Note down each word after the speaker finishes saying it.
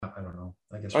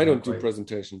guess I don't do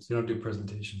presentations. You don't do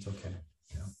presentations. Okay.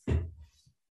 Yeah.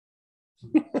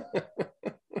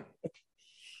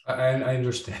 I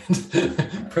understand.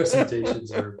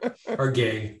 Presentations are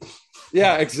gay.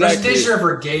 Yeah, exactly. Presentations are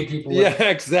for gay people. Yeah,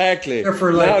 exactly.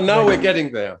 Now we're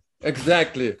getting there.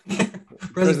 Exactly.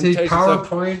 Presentation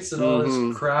PowerPoints and all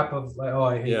this crap of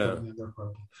I hate them. They're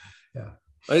horrible. Yeah.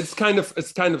 It's kind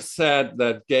of sad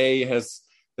that gay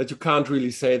that you can't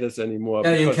really say this anymore.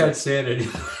 Yeah, you can't say it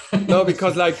anymore. No,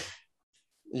 because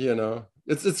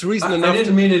it's reason enough. I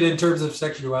didn't mean it in terms of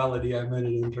sexuality. I meant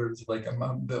it in terms of like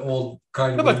the old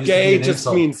kind of. No, but gay just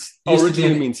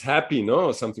originally means happy, no,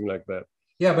 or something like that.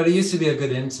 Yeah, but it used to be a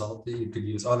good insult that you could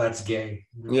use. Oh, that's gay.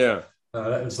 Yeah.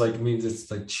 It's like means it's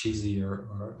like cheesy or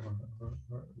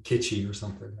kitschy or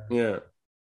something. Yeah.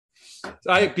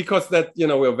 Because that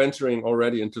we're venturing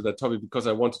already into that topic because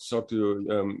I wanted to talk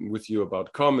with you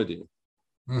about comedy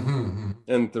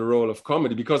and the role of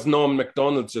comedy because Norm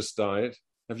Macdonald just died.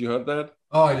 Have you heard that?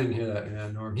 Oh, I didn't hear that. Yeah,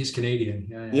 Norm. He's Canadian.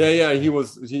 Yeah. He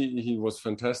was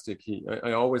fantastic.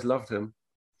 I always loved him,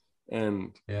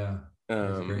 and he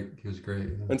was great.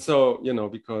 Yeah. And so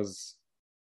because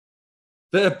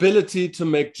the ability to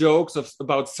make jokes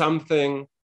about something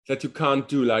that you can't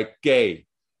do, like gay.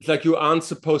 It's like you aren't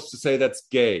supposed to say that's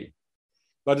gay,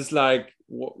 but it's like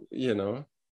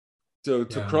to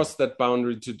cross that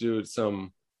boundary to do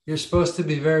some. You're supposed to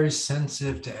be very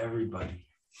sensitive to everybody.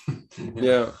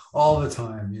 All the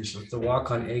time. You're supposed to walk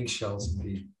on eggshells and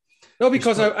be. No,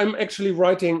 because I'm actually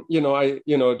writing.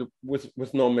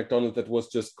 With Norm Macdonald, that was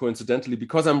just coincidentally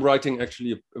because I'm writing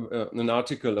actually an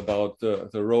article about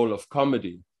the role of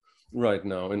comedy right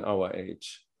now in our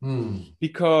age.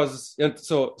 Because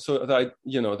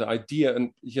the idea,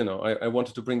 and I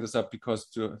wanted to bring this up because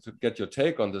to get your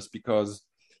take on this because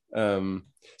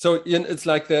it's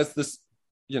like there's this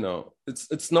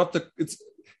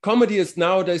comedy is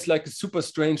nowadays like a super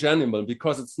strange animal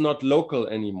because it's not local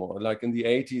anymore. Like in the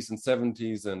 80s and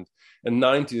 70s and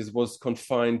 90s it was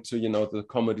confined to the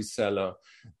Comedy Cellar,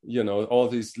 all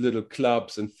these little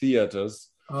clubs and theaters.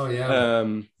 Oh yeah,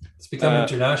 it's become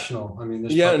international. I mean,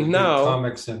 there's now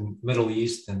comics in Middle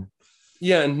East and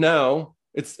now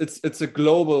it's a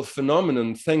global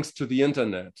phenomenon thanks to the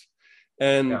internet.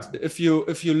 And if you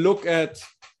look at,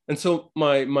 and so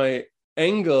my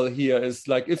angle here is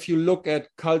like if you look at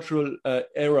cultural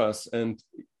eras and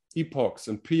epochs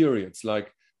and periods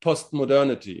like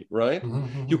postmodernity, right?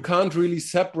 You can't really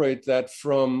separate that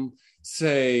from,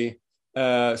 say,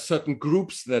 certain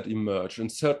groups that emerge and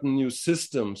certain new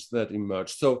systems that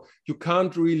emerge. So you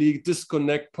can't really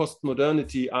disconnect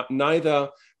postmodernity neither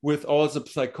with all the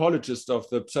psychologists of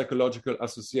the Psychological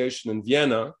Association in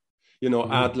Vienna,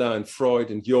 Adler and Freud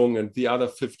and Jung and the other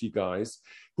 50 guys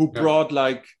who brought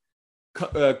like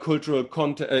cultural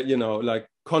content, like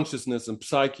consciousness and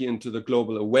psyche into the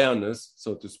global awareness,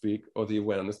 so to speak, or the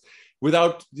awareness,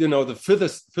 without,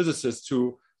 the physicists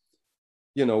who,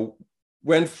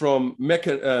 went from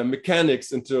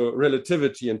mechanics into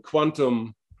relativity and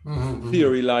quantum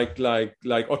theory, like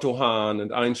Otto Hahn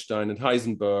and Einstein and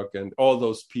Heisenberg and all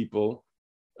those people,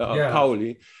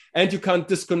 Pauli. And you can't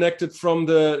disconnect it from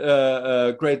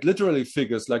the great literary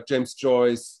figures like James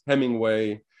Joyce,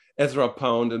 Hemingway, Ezra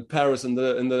Pound in Paris in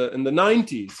the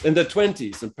 90s, in the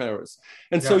 20s in Paris.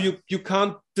 And so you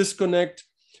can't disconnect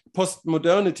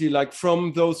postmodernity like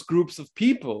from those groups of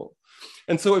people.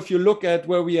 And so if you look at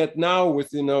where we are at now with,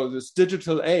 this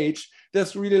digital age,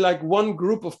 there's really like one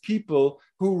group of people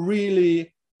who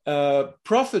really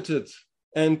profited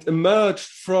and emerged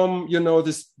from,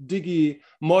 this digi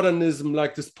modernism,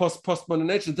 like this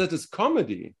postmodern age, and that is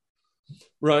comedy,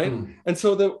 right? And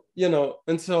so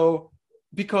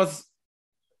because,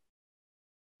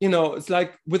 it's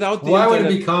like without the Why internet,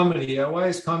 would it be comedy? Why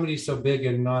is comedy so big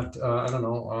and not,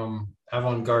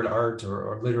 avant-garde art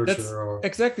or literature?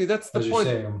 That's the point.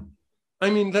 I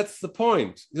mean, that's the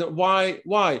point. Why?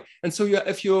 And so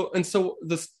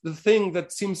the thing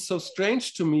that seems so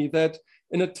strange to me that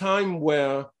in a time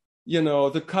where,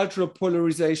 the cultural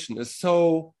polarization is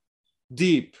so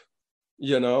deep,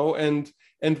 and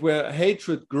where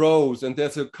hatred grows and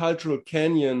there's a cultural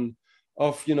canyon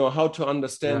of, how to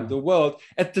understand the world.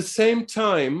 At the same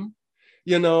time,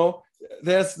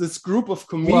 there's this group of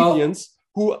comedians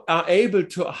who are able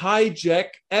to hijack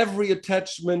every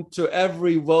attachment to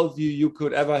every worldview you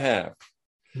could ever have.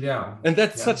 Yeah. And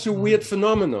that's such a weird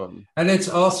phenomenon. And it's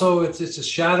also, it's a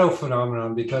shadow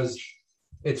phenomenon because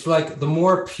it's like the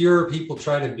more pure people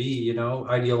try to be,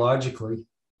 ideologically,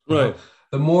 right,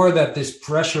 the more that this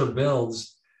pressure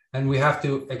builds and we have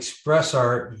to express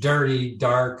our dirty,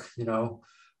 dark,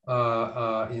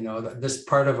 this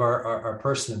part of our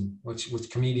person, which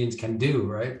comedians can do,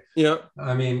 right? Yeah.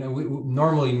 I mean,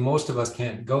 normally most of us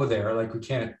can't go there, like we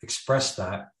can't express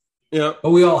that. Yeah.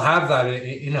 But we all have that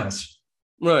in us.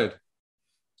 Right.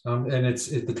 And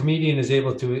the comedian is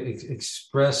able to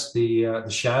express the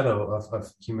shadow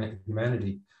of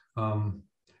humanity,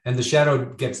 and the shadow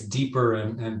gets deeper,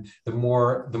 and the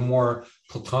more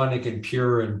platonic and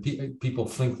pure and people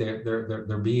think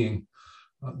they're being,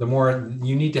 the more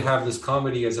you need to have this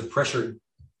comedy as a pressure,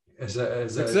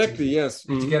 exactly, yes,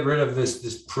 to get rid of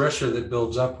this pressure that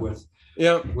builds up with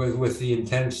the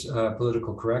intense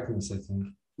political correctness, I think.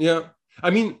 Yeah,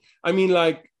 I mean,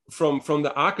 like from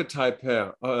the archetype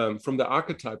here,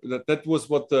 that was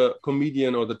what the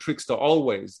comedian or the trickster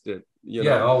always did, you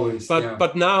know? Always.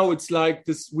 But now it's like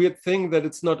this weird thing that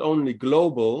it's not only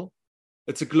global,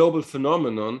 it's a global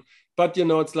phenomenon, but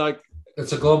it's like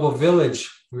it's a global village.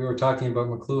 We were talking about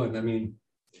McLuhan. I mean,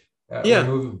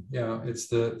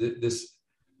 it's it's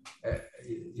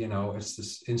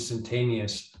this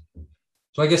instantaneous.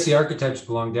 So I guess the archetypes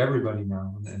belong to everybody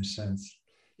now, in a sense.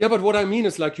 Yeah, but what I mean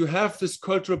is, like, you have this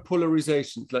cultural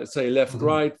polarization, let's say left,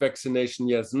 right, vaccination,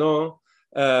 yes, no,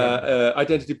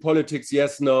 identity politics,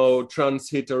 yes, no,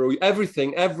 trans, hetero,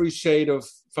 everything, every shade of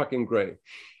fucking gray.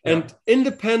 And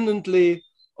independently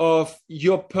of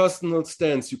your personal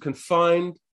stance, you can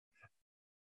find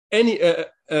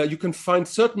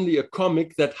certainly a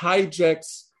comic that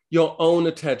hijacks your own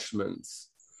attachments.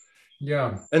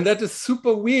 Yeah. And that is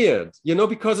super weird,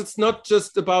 because it's not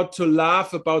just about to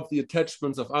laugh about the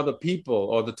attachments of other people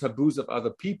or the taboos of other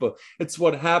people. It's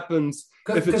what happens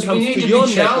if it comes to your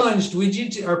be challenged.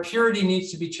 Our purity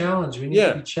needs to be challenged. We need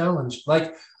to be challenged.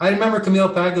 Like, I remember Camille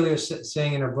Paglia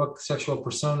saying in her book, Sexual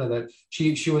Persona, that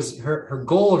she was her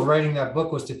goal of writing that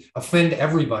book was to offend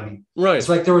everybody. Right. It's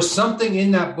like there was something in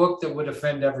that book that would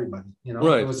offend everybody.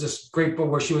 Right. It was this great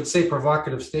book where she would say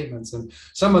provocative statements, and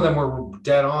some of them were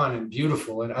dead on and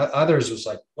beautiful, and others was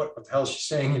like, what the hell is she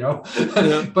saying?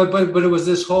 But it was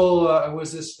this whole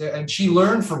and she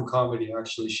learned from comedy.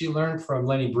 Actually, she learned from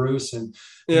Lenny Bruce and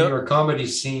the New York comedy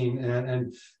scene,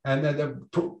 and the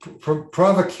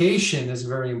provocation is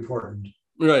very important.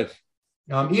 Right.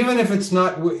 Even if it's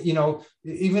not,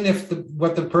 even if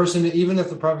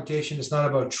the provocation is not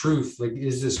about truth, like,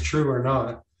 is this true or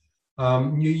not?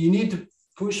 You need to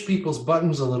push people's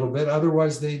buttons a little bit,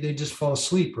 otherwise they just fall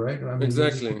asleep, right? I mean,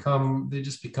 exactly. They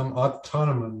just become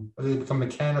autonomous, they become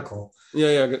mechanical.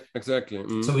 Yeah, exactly.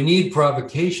 Mm-hmm. So we need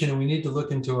provocation, and we need to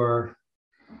look into our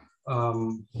we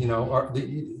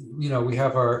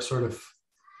have our sort of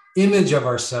image of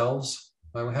ourselves.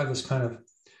 We have this kind of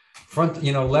front,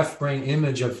 left brain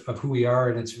image of who we are,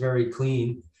 and it's very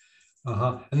clean.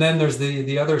 And then there's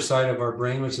the other side of our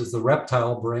brain, which is the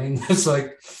reptile brain. It's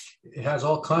like, it has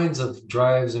all kinds of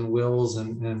drives and wills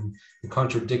and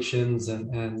contradictions,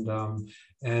 and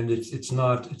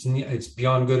it's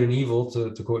beyond good and evil,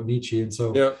 to quote Nietzsche. And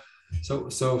so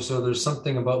So there's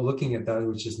something about looking at that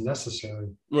which is necessary.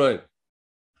 Right.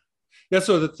 Yeah.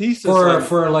 So the thesis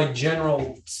for like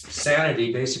general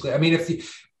sanity, basically. I mean,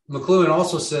 McLuhan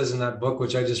also says in that book,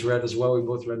 which I just read as well, we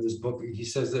both read this book, he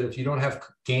says that if you don't have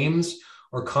games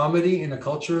or comedy in a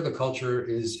culture, the culture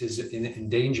is in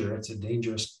danger. It's a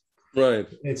dangerous. Right.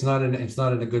 It's not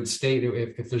in a good state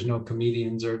if there's no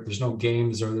comedians, or there's no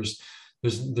games, or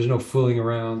there's no fooling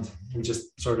around, and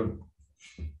just sort of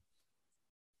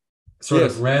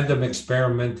random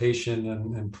experimentation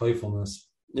and playfulness.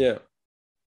 Yeah.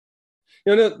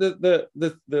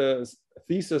 The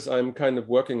thesis I'm kind of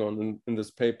working on in this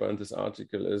paper and this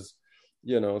article is,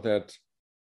 that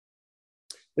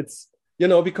it's,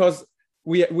 because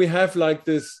we have like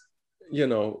this,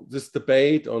 this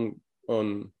debate on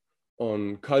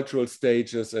cultural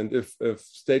stages, and if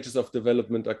stages of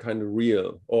development are kind of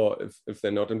real, or if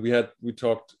they're not. And we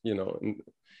talked,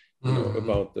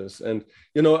 about this. And,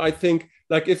 I think,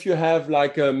 like, if you have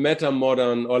like a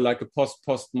meta-modern or like a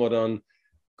postmodern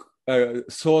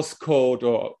source code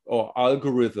or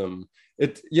algorithm,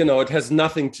 it has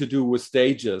nothing to do with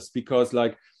stages, because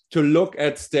like to look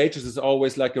at stages is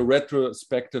always like a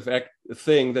retrospective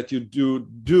thing that you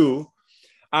do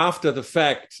after the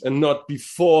fact and not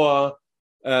before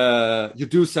you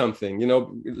do something.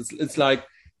 It's like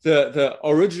the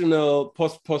original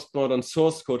postmodern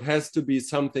source code has to be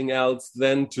something else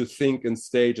than to think in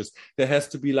stages. There has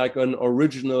to be like an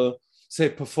original, say,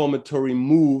 performatory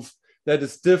move that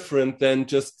is different than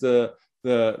just the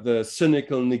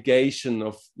cynical negation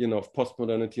of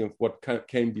postmodernity, of what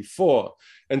came before.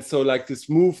 And so like this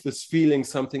move, this feeling,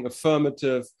 something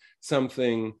affirmative,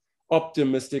 something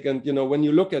optimistic. And when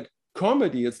you look at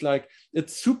comedy, it's like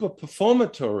it's super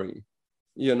performatory.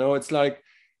 It's like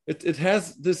it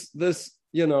has this.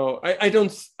 I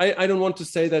don't want to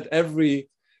say that every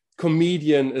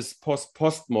comedian is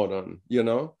postmodern,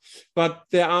 but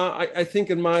there are. I think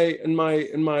in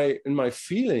my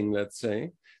feeling, let's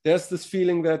say, there's this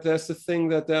feeling that there's the thing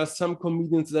that there are some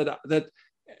comedians that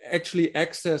actually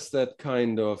access that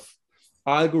kind of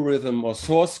algorithm or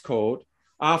source code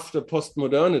after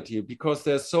postmodernity, because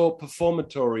they're so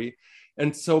performatory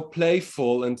and so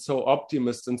playful and so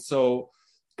optimist and so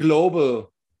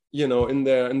global, in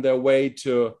their way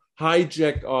to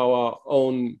hijack our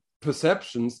own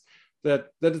perceptions,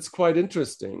 that it's quite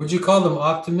interesting. Would you call them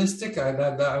optimistic?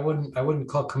 I wouldn't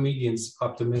call comedians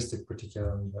optimistic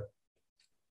particularly, but.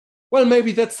 Well,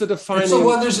 maybe that's the defining. So,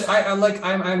 well,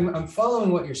 I'm following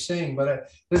what you're saying,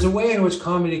 but there's a way in which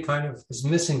comedy kind of is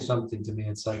missing something to me.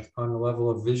 It's like on a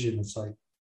level of vision. It's like,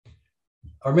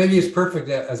 or maybe it's perfect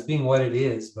as being what it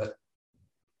is, but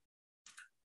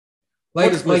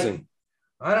what is missing?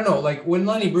 I don't know. Like when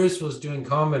Lenny Bruce was doing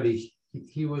comedy,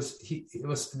 there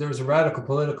was a radical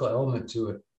political element to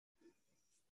it.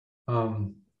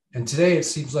 And today it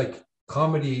seems like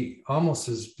comedy almost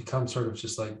has become sort of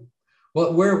just like.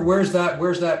 Well, where's that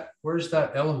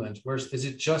element? Is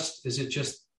it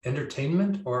just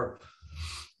entertainment, or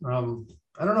I don't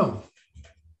know.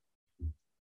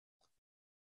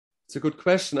 It's a good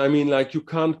question. I mean, like, you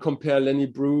can't compare Lenny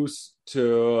Bruce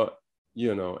to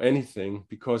anything,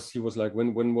 because he was like,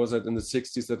 when was it, in the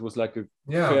 60s? That was like a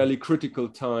fairly critical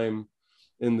time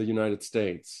in the United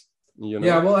States.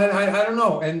 Yeah, well, I don't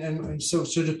know, and so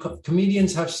do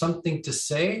comedians have something to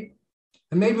say?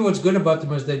 And maybe what's good about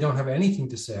them is they don't have anything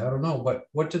to say. I don't know, but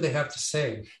what do they have to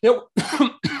say?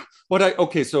 What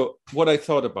I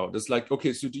thought about is like,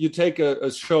 okay, so you take a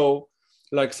show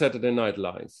like Saturday Night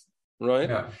Live, right?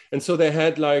 Yeah. And so they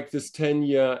had like this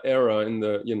 10-year era in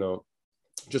the,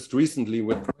 just recently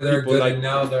with they're people good, like, and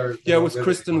now they're with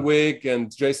Kristen Wiig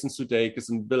and Jason Sudeikis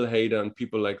and Bill Hader and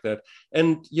people like that.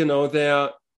 And,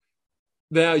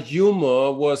 their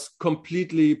humor was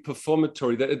completely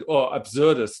performatory, or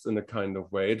absurdist in a kind of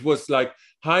way. It was like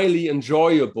highly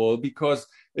enjoyable because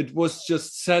it was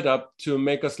just set up to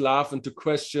make us laugh and to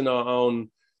question our own,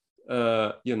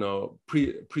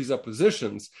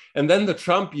 presuppositions. And then the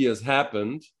Trump years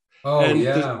happened. And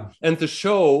the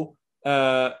show.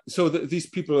 These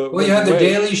people. Well, you had the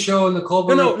Daily Show and the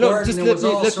Colbert Report. Just and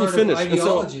let me finish.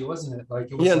 Ideology, wasn't it?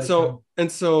 Like it was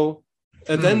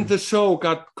And then the show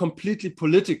got completely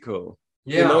political.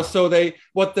 Yeah. So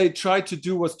what they tried to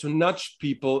do was to nudge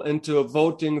people into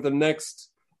voting the next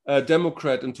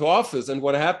Democrat into office. And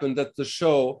what happened, that the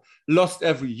show lost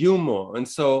every humor. And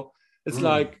so it's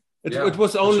like it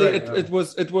was only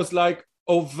it was like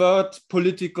overt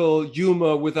political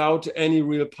humor without any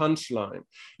real punchline.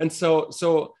 And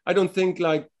so I don't think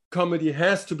like comedy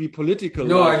has to be political.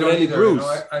 No, I don't either.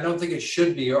 No, I don't think it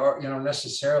should be, or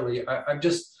necessarily.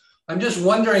 I'm just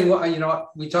wondering what,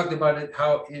 we talked about it,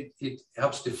 how it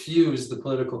helps diffuse the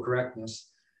political correctness,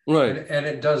 right? And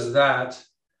it does that,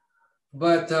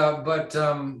 but I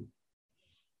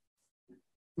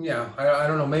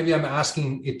don't know. Maybe I'm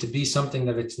asking it to be something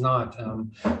that it's not.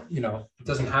 It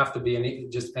doesn't have to be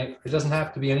it doesn't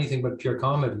have to be anything but pure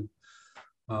comedy.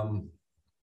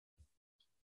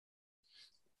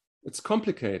 It's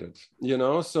complicated,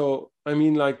 So I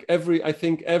mean, like I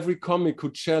think every comic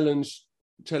could challenge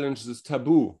this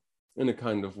taboo in a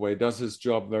kind of way does his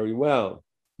job very well.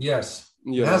 Yes,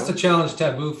 it has to challenge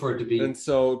taboo for it to be, and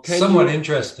so somewhat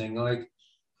interesting. Like,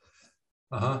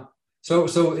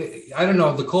 So I don't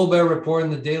know. The Colbert Report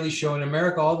and the Daily Show in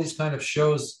America, all these kind of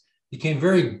shows became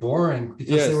very boring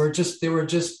because they were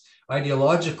just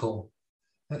ideological.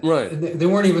 Right. They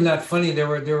weren't even that funny. They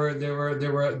were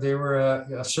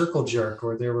a circle jerk,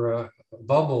 or they were a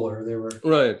bubble, or they were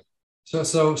right. So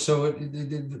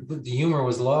the humor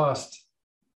was lost.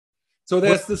 So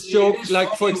there's this joke,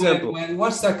 like, for example,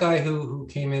 what's that guy who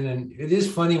came in, and it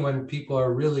is funny when people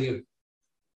are really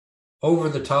over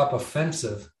the top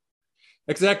offensive.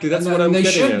 Exactly, that's what I'm getting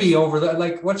at. They should be over that.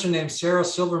 Like, what's her name, Sarah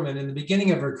Silverman? In the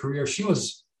beginning of her career, she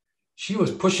was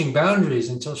pushing boundaries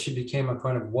until she became a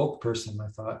kind of woke person, I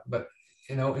thought. But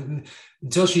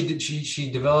until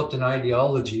she developed an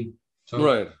ideology. So,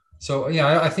 right. So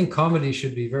I think comedy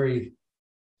should be very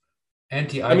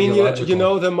anti-ideological.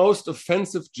 I mean, the most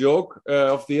offensive joke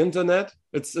of the internet.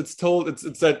 It's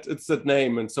that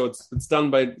name, and so it's done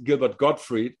by Gilbert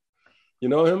Gottfried. You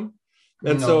know him,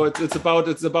 and no. So it's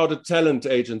about a talent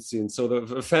agency, and so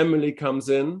the family comes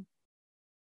in,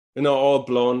 all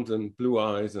blonde and blue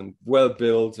eyes and well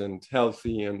built and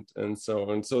healthy, and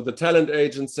so the talent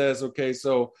agent says, okay,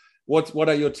 so what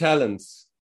are your talents?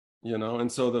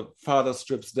 And so the father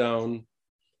strips down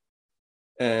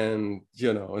and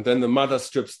and then the mother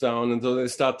strips down, and so they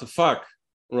start to fuck,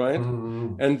 right?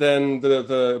 Mm-hmm. And then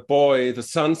the boy, the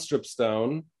son, strips down,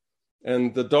 and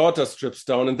the daughter strips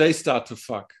down, and they start to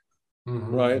fuck,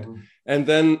 right? And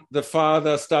then the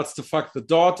father starts to fuck the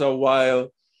daughter while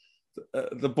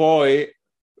the boy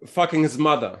fucking his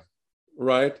mother,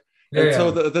 right? And so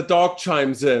the dog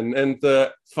chimes in, and the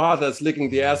father's licking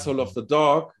the asshole of the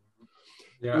dog.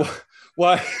 Yeah.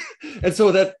 Why? And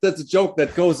so that's a joke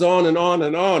that goes on and on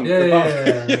and on.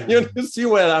 Yeah. You see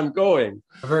where I'm going.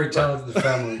 A very talented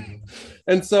family.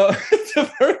 And so it's a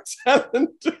very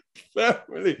talented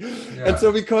family. Yeah. And so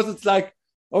because it's like,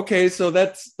 okay, so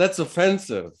that's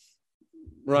offensive.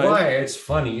 Right. Why? It's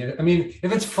funny. I mean, if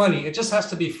it's funny, it just has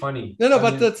to be funny. No,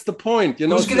 but that's the point.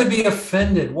 Who's going to be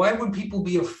offended? Why would people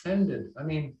be offended? I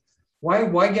mean,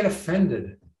 why get offended?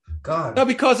 God. No,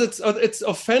 because it's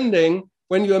offending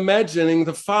when you're imagining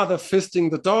the father fisting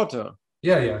the daughter.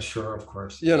 Yeah, sure, of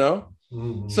course.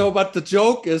 Mm-hmm. So, but the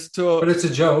joke is to. But it's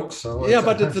a joke, so. Yeah,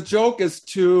 but the joke is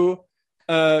to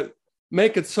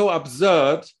make it so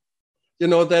absurd,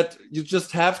 that you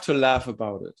just have to laugh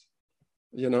about it.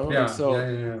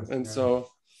 And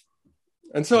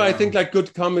so I think like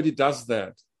good comedy does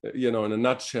that, in a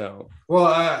nutshell. Well,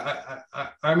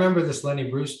 I remember this Lenny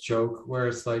Bruce joke where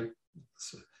it's like,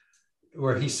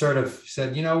 where he sort of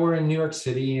said, we're in New York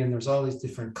City and there's all these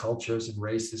different cultures and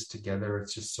races together.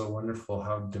 It's just so wonderful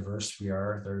how diverse we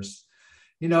are.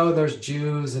 There's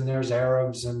Jews and there's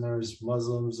Arabs and there's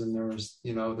Muslims and there's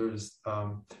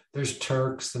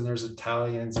Turks and there's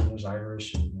Italians and there's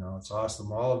Irish, and it's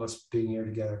awesome, all of us being here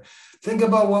together. Think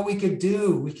about what we could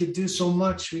do. We could do so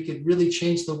much. We could really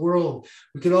change the world.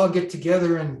 We could all get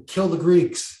together and kill the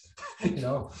Greeks.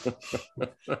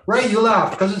 Right? You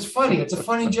laugh because it's funny. It's a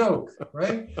funny joke,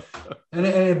 right? And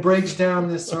it breaks down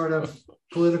this sort of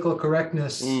political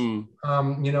correctness,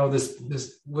 this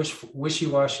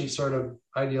wishy-washy sort of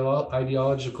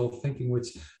ideological thinking, which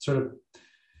sort of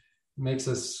makes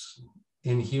us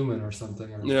inhuman or something.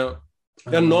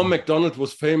 Norm Macdonald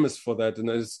was famous for that in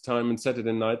his time in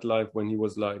Saturday Night Live, when he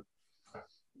was like,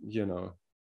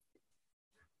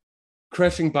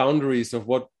 crashing boundaries of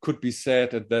what could be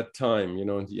said at that time,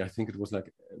 and I think it was like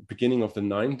beginning of the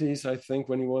 90s, I think,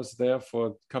 when he was there for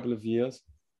a couple of years.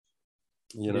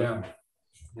 Yeah.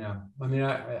 I mean,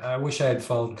 I wish I had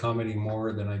followed comedy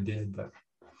more than I did, but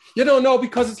no,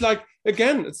 because it's like,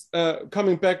 again, it's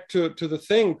coming back to the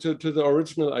thing, to the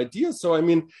original idea. So I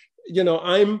mean,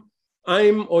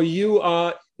 I'm or you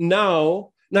are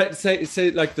now,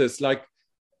 say like this, like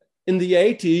in the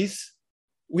 80s,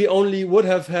 we only would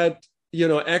have had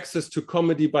access to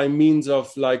comedy by means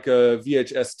of like a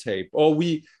VHS tape, or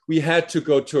we had to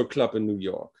go to a club in New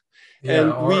York.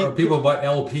 Yeah, or people bought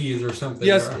LPs or something.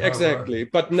 Yes, exactly.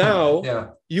 But now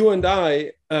you and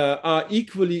I are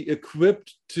equally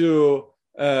equipped to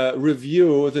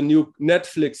review the new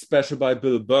Netflix special by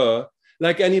Bill Burr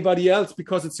like anybody else,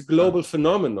 because it's a global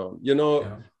phenomenon.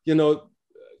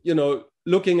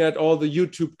 Looking at all the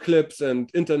YouTube clips and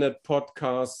internet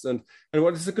podcasts and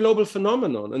what is a global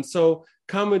phenomenon. And so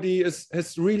comedy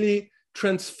has really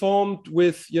transformed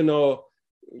with,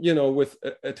 with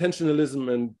attentionalism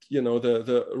and,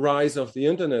 the rise of the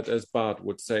internet, as Barth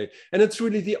would say. And it's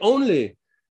really the only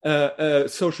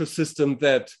social system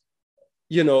that,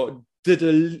 did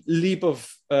a leap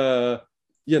of,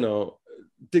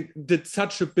 did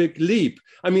such a big leap.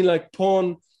 I mean, like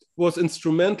porn was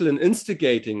instrumental in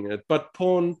instigating it, but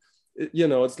porn,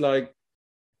 it's like,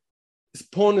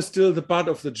 porn is still the butt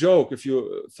of the joke. If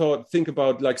you think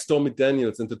about like Stormy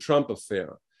Daniels and the Trump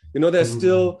affair, they're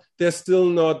still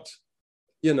not,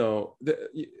 they're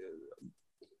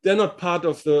not part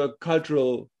of the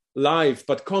cultural life,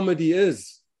 but comedy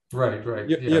is. Right.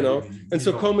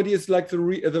 So comedy is like the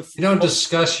you don't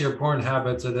discuss your porn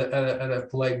habits at a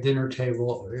polite dinner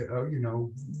table,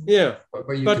 Yeah,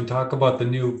 but you can talk about the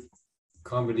new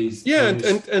comedies. Yeah,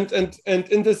 and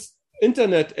in this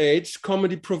internet age,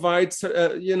 comedy provides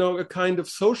a kind of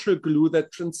social glue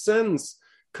that transcends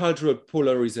cultural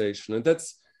polarization, and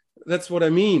that's what I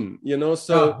mean.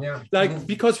 So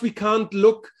because we can't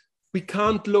look. In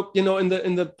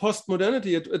the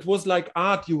post-modernity, it was like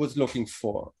art you was looking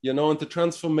for, and the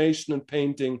transformation in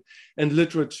painting and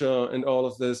literature and all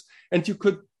of this. And you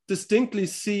could distinctly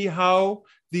see how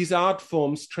these art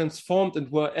forms transformed and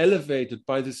were elevated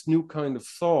by this new kind of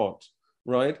thought,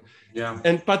 right? Yeah.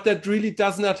 But that really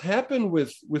does not happen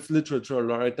with literature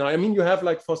right now. I mean, you have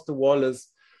like Foster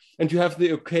Wallace, and you have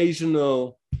the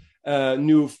occasional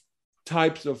new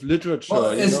types of literature. Well,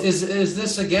 is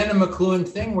this again a McLuhan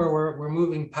thing where we're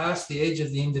moving past the age of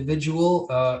the individual,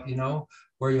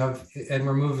 where you have, and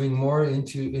we're moving more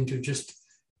into just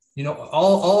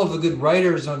all of the good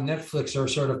writers on Netflix are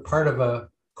sort of part of a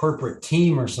corporate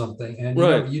team or something,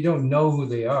 and you don't know who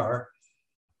they are.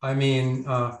 I mean,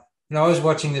 I was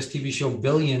watching this TV show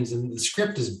Billions, and the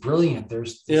script is brilliant.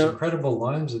 There's incredible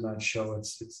lines in that show.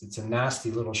 It's a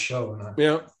nasty little show,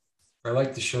 and I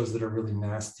like the shows that are really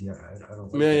nasty. I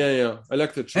don't like I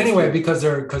like the truth. Anyway, because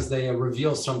they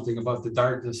reveal something about the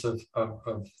darkness of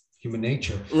human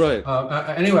nature. Right.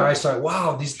 Anyway, I thought,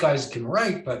 wow, these guys can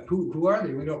write, but who are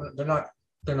they?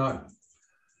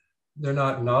 They're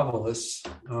not novelists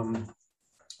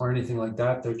or anything like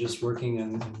that. They're just working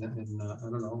in I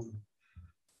don't know.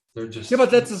 They're just but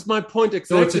that's my point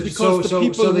exactly. So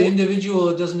the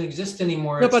individual doesn't exist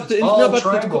anymore. It's all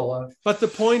tribal. But the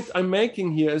point I'm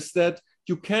making here is that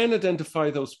you can identify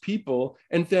those people,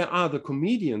 and there are the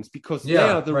comedians because they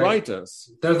are the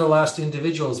writers. They're the last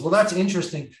individuals. Well, that's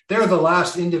interesting. They're the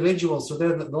last individuals. So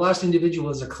they're the last individual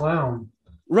is a clown.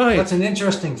 Right. That's an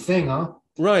interesting thing, huh?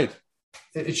 Right.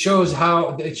 It shows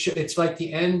how it's like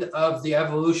the end of the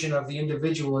evolution of the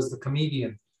individual as the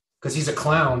comedian, because he's a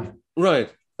clown.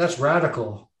 Right. That's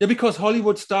radical. Yeah, because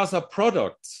Hollywood stars are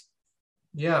products.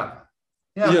 Yeah.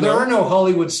 There are no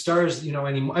Hollywood stars,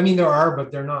 anymore. I mean, there are,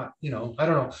 but they're not, I don't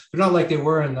know. They're not like they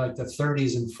were in like the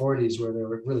 30s and 40s where they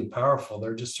were really powerful.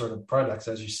 They're just sort of products,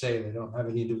 as you say. They don't have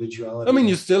any individuality. I mean,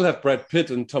 you still have Brad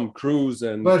Pitt and Tom Cruise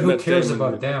but who cares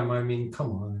about them? I mean,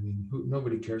 come on. I mean,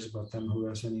 nobody cares about them who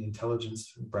has any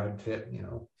intelligence. Brad Pitt,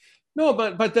 No,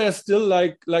 but they're still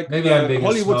like maybe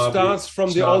Hollywood stars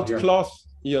from the old cloth.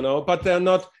 But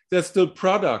they're still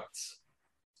products.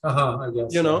 I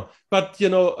guess. But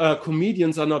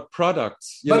comedians are not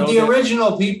products. But the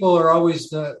original people are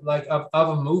always of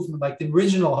a movement, like the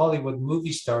original Hollywood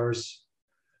movie stars.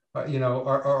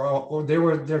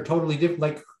 They're totally different.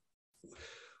 Like,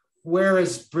 where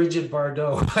is Brigitte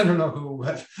Bardot? I don't know who.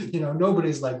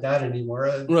 Nobody's like that anymore.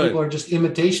 Right. People are just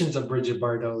imitations of Brigitte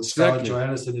Bardot. Scarlett Exactly.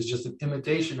 Johansson is just an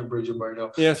imitation of Brigitte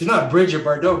Bardot. Yes. She's not Brigitte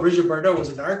Bardot. Brigitte Bardot was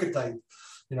an archetype.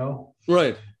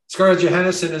 Right. Scarlett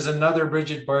Johansson is another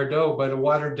Brigitte Bardot, but a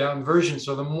watered down version.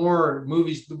 So the more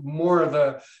movies, the more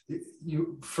of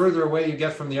further away you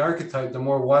get from the archetype, the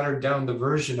more watered down the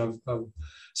version of.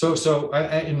 So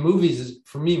in movies,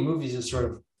 for me, movies is sort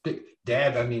of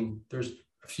dead. I mean, there's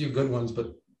a few good ones,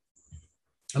 but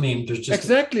I mean, there's just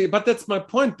exactly. But that's my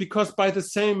point, because by the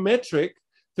same metric,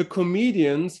 the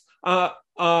comedians are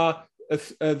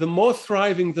the more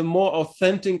thriving, the more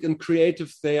authentic and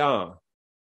creative they are.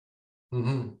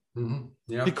 Mm-hmm. Mm-hmm.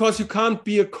 Yeah. Because you can't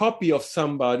be a copy of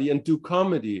somebody and do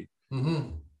comedy.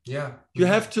 Mm-hmm. Yeah. You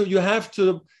have to.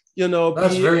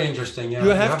 That's very interesting. Yeah. You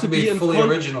have to be fully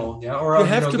original. Yeah. Or you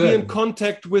have to be in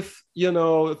contact with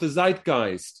the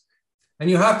zeitgeist. And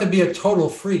you have to be a total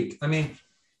freak. I mean,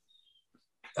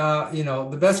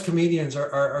 the best comedians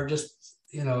are just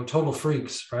total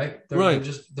freaks, right? They're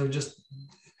just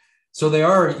so they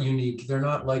are unique. They're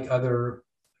not like other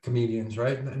comedians,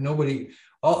 right?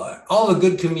 All the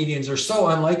good comedians are so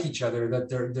unlike each other that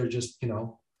they're just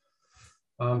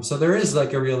so there is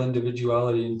like a real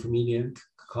individuality in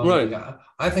comedy. Right.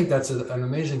 I think that's an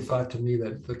amazing thought to me,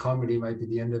 that the comedy might be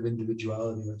the end of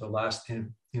individuality, or the last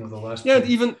end. The last. Yeah,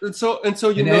 even so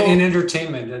in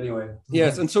entertainment anyway.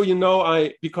 Yes, and so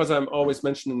because I'm always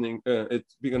mentioning it,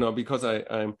 because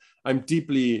I'm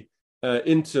deeply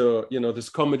into this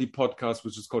comedy podcast,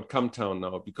 which is called Cumtown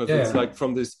now, because it's like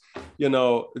from this,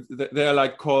 they're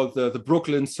like called the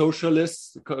Brooklyn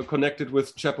Socialists, connected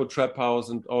with Chapo Trap House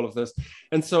and all of this.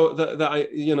 And so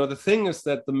the thing is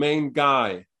that the main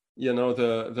guy,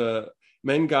 the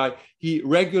main guy, he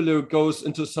regularly goes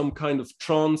into some kind of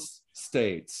trance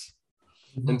states.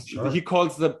 And he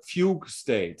calls them fugue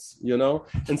states,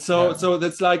 and so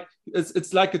that's like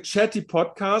it's like a chatty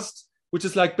podcast, which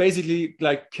is like basically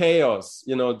like chaos,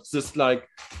 just like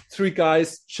three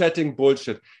guys chatting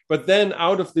bullshit. But then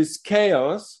out of this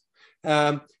chaos,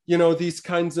 these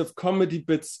kinds of comedy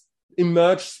bits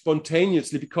emerge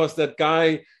spontaneously, because that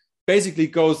guy basically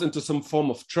goes into some form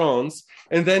of trance,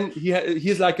 and then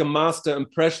he's like a master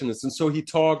impressionist, and so he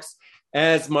talks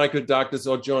as Michael Douglas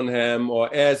or John Hamm or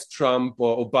as Trump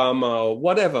or Obama or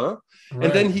whatever. Right.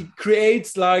 And then he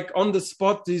creates like on the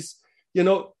spot these,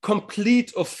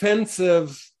 complete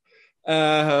offensive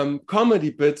comedy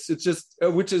bits. It's just,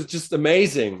 which is just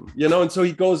amazing, and so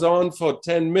he goes on for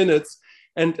 10 minutes.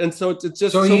 And so it's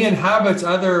just so he inhabits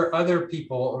other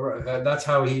people. That's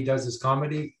how he does his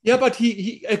comedy. Yeah, but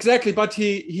he exactly. But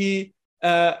he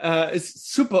is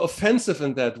super offensive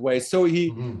in that way. So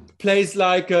he plays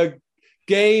like a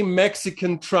gay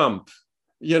Mexican Trump,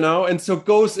 and so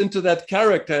goes into that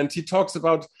character, and he talks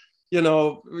about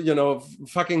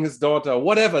fucking his daughter,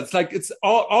 whatever. It's like, it's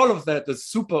all of that is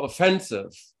super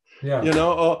offensive.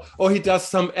 Yeah. Or he does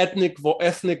some ethnic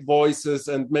voices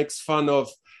and makes fun of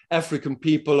African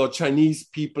people or Chinese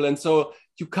people. And so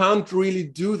you can't really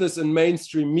do this in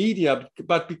mainstream media,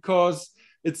 but because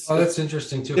that's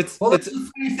interesting too. It's a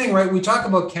funny thing, right? We talk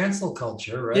about cancel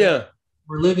culture, right? Yeah.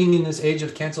 We're living in this age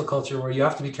of cancel culture where you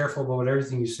have to be careful about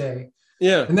everything you say.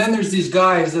 Yeah. And then there's these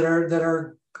guys that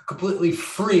are completely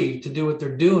free to do what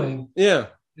they're doing. Yeah.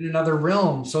 In another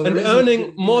realm, so and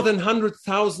earning more than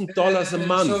 $100,000 a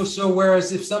month. So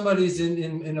whereas if somebody's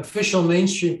in official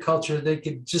mainstream culture, they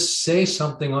could just say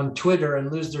something on Twitter and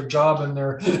lose their job, and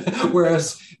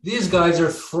whereas these guys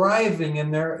are thriving,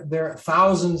 and they're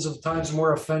thousands of times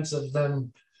more offensive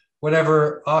than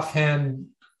whatever offhand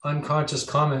unconscious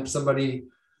comment somebody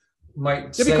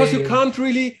might say. Because you can't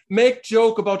really make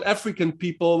joke about African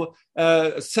people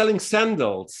selling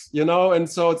sandals, and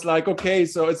so it's like, okay,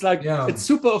 so it's like, it's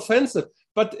super offensive.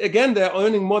 But again, they're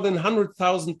earning more than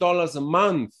 $100,000 a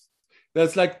month.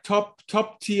 There's like top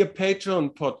tier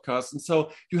Patreon podcasts. And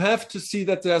so you have to see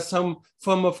that there's some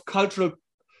form of cultural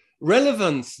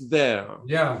relevance there.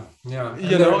 Yeah.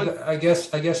 I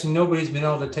guess nobody's been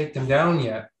able to take them down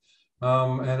yet.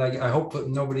 And I hope that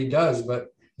nobody does, but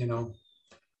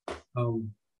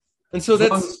and so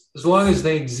as long as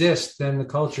they exist, then the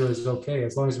culture is okay,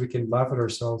 as long as we can laugh at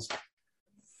ourselves.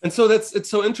 And so it's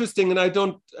so interesting, and I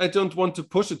don't want to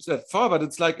push it that far, but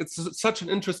it's like, it's such an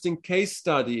interesting case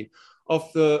study of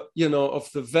the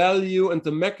value and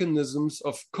the mechanisms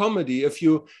of comedy. If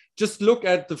you just look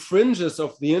at the fringes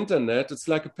of the internet, it's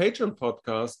like a Patreon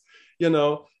podcast,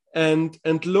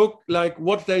 and look like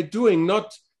what they're doing,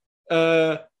 not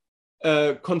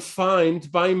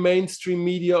confined by mainstream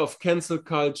media of cancel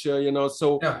culture,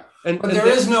 So yeah. But there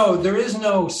is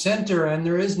no center and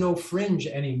there is no fringe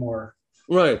anymore.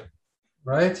 Right.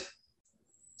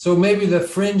 So maybe the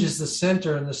fringe is the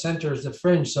center and the center is the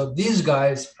fringe. So these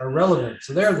guys are relevant.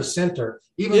 So they're the center,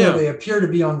 even though they appear to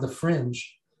be on the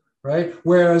fringe, right?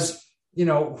 Whereas,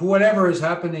 whatever is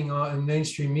happening in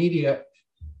mainstream media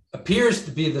appears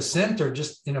to be the center,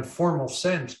 just in a formal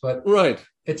sense, but right.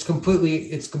 It's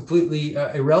completely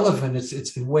irrelevant.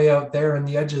 It's way out there in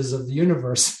the edges of the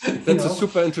universe. That's a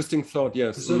super interesting thought.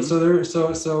 Yes.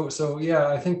 So yeah,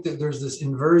 I think that there's this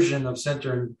inversion of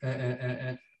center,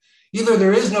 and either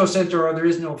there is no center or there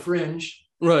is no fringe.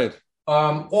 Right.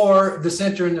 Or the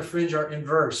center and the fringe are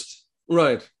inversed.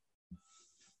 Right.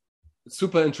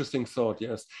 Super interesting thought.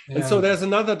 Yes. Yeah. And so there's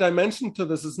another dimension to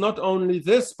this. It's not only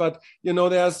this, but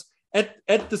there's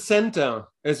at the center,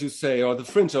 as you say, or the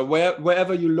fringe, or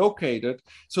wherever you locate it.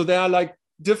 So there are like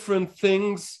different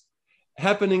things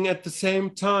happening at the same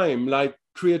time, like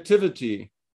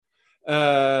creativity,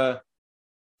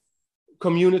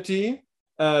 community,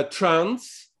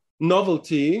 trance,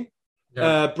 novelty,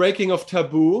 breaking of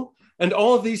taboo, and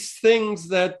all these things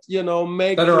that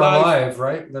make that are life, alive,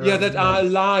 right? That are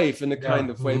alive in a kind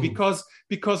of way,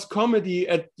 because comedy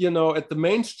at the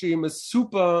mainstream is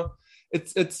super.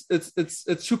 It's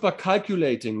super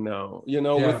calculating now,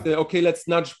 with the, okay, let's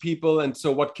nudge people, and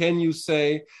so what can you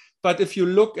say? But if you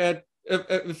look at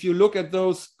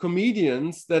those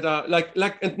comedians that are like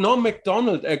and Norm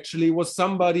Macdonald actually was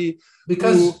somebody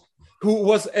who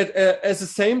was at the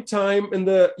same time in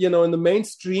the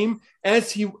mainstream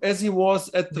as he was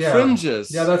at the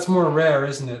fringes. Yeah, that's more rare,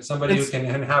 isn't it? Somebody who can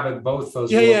inhabit both those.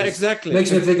 Yeah, exactly.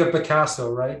 Makes me think of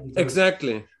Picasso, right?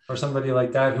 Exactly. Or somebody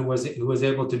like that who was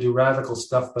able to do radical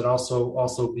stuff, but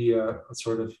also be a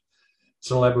sort of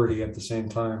celebrity at the same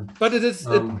time. But it is,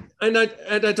 and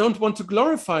I don't want to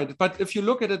glorify it, but if you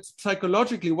look at it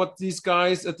psychologically, what these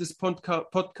guys at this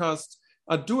podcast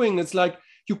are doing, it's like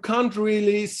you can't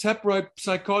really separate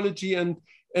psychology and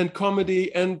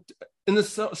comedy and, in a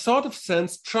sort of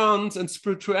sense, trance and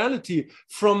spirituality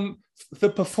from the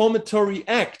performatory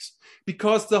act,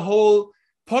 because the whole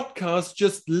podcast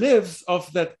just lives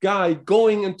off that guy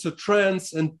going into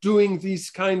trance and doing these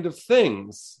kind of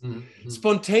things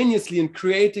spontaneously and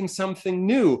creating something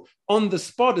new on the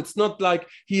spot. It's not like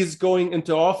he is going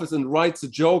into office and writes a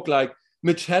joke like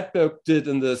Mitch Hedberg did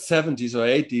in the 70s or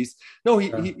 80s. No,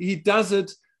 he does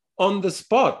it on the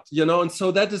spot, and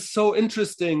so that is so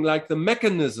interesting, like the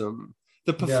mechanism,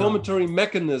 the performatory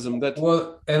mechanism that.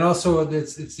 Well, and also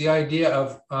it's the idea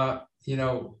of,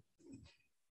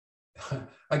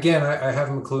 again, I have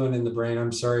McLuhan in the brain.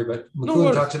 I'm sorry, but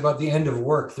McLuhan talks about the end of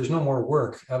work. There's no more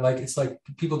work. It's like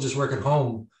people just work at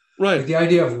home. Right. Like the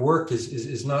idea of work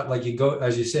is not like you go,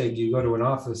 as you say, you go to an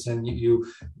office and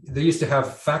they used to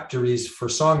have factories for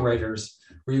songwriters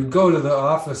where you go to the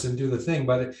office and do the thing,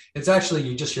 but it's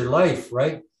actually just your life,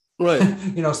 right?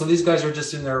 Right. So these guys are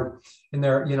just in their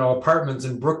apartments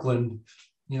in Brooklyn,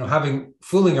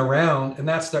 fooling around, and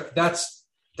that's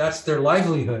their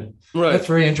livelihood. Right. That's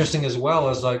very interesting as well,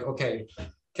 as like, okay,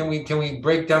 can we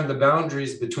break down the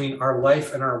boundaries between our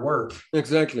life and our work?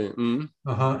 Exactly.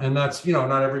 Mm-hmm. And that's,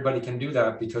 not everybody can do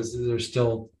that because there's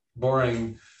still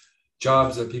boring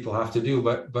jobs that people have to do,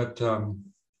 but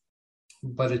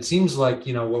it seems like,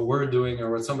 what we're doing or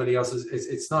what somebody else is,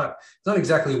 it's not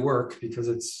exactly work,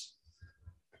 because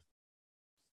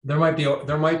there might be a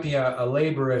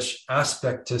laborish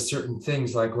aspect to certain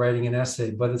things like writing an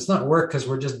essay, but it's not work because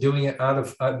we're just doing it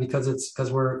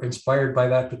because we're inspired by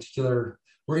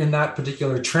we're in that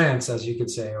particular trance, as you could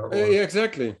say. Yeah,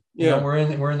 exactly. Yeah, we're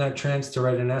in that trance to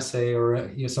write an essay, or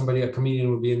a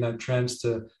comedian would be in that trance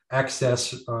to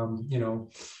access, all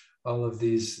of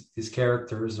these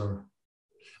characters. Or,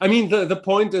 I mean, the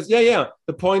point is,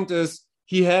 the point is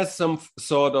he has some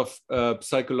sort of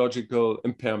psychological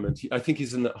impairment. I think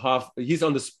he's on the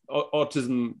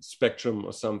autism spectrum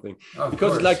or something.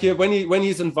 Because like when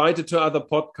he's invited to other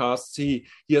podcasts, he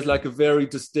has like a very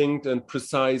distinct and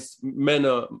precise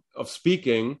manner of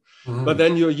speaking. Mm-hmm. But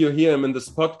then you hear him in this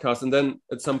podcast, and then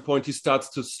at some point he starts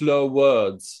to slur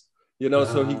words.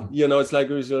 So he, it's like,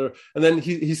 and then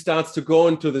he starts to go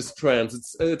into this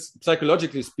trance. It's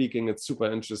psychologically speaking, it's super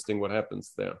interesting what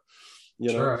happens there.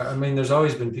 Sure. I mean, there's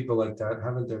always been people like that,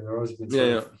 haven't there? There always been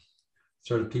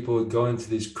sort of people who go into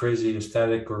these crazy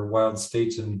ecstatic or wild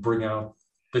states and bring out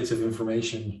bits of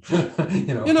information.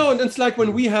 And it's like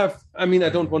when we have. I mean, I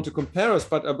don't want to compare us,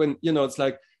 but when it's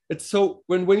like it's so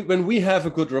when we have a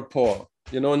good rapport,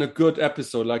 in a good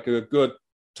episode, like a good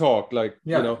talk, like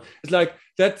it's like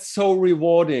that's so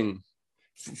rewarding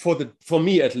for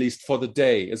me, at least for the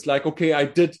day. It's like, okay, I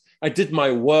did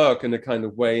my work in a kind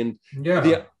of way, and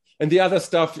the other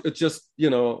stuff, it just,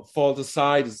 falls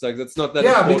aside. It's like, that's not that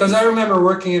important. Because I remember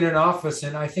working in an office,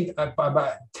 and I think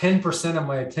about 10% of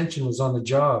my attention was on the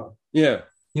job. Yeah.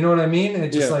 You know what I mean? And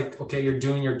it's just like, okay, you're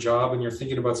doing your job and you're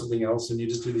thinking about something else, and you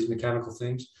just do these mechanical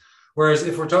things. Whereas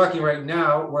if we're talking right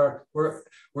now,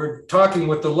 we're talking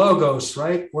with the logos,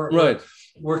 right?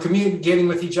 We're communicating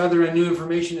with each other, and new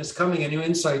information is coming, and new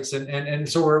insights, and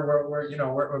so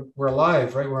we're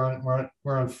alive, right?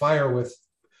 We're on fire with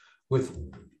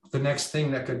the next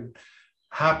thing that could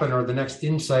happen, or the next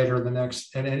insight, or the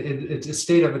next, and it's a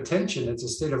state of attention. It's a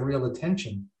state of real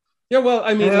attention. Yeah, well,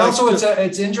 I mean, and also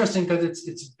it's interesting because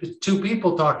it's two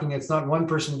people talking. It's not one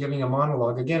person giving a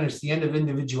monologue. Again, it's the end of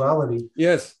individuality.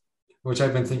 Yes, which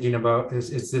I've been thinking about.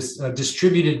 Is this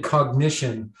distributed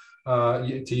cognition,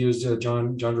 to use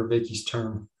John Vervaeke's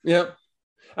term? Yeah,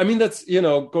 I mean, that's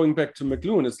going back to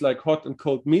McLuhan. It's like hot and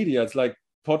cold media. It's like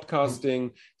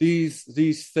podcasting.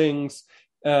 These things.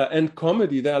 And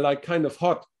comedy, they're like kind of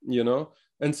hot,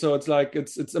 and so it's like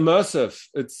it's immersive.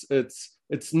 It's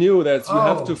new. That you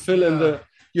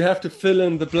have to fill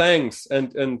in the blanks,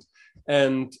 and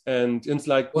it's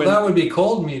like, that would be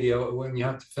cold media when you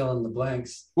have to fill in the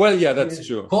blanks. Well, yeah, that's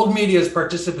true. Cold media is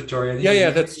participatory.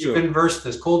 That's true. You've inversed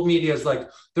this. Cold media is like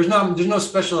there's no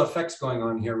special effects going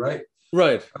on here, right?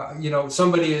 Right.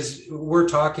 We're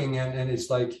talking, and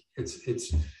it's like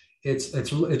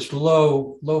it's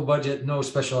low budget, no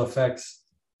special effects,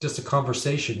 just a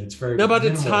conversation. It's very but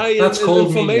minimal. It's high in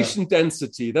information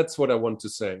density. That's what I want to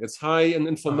say. It's high in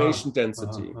information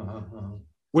density,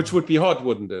 which would be hot,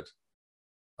 wouldn't it?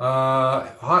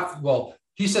 Hot. Well,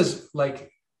 he says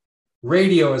like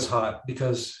radio is hot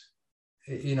because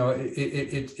it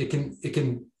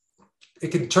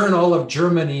can turn all of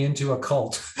Germany into a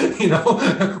cult.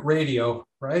 Radio,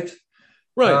 right?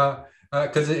 Right.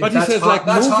 Because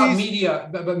that's hot media,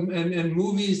 and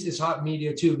movies is hot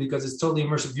media too, because it's totally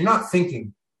immersive. You're not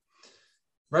thinking,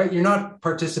 right? You're not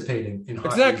participating in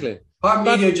hot media. Hot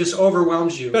media just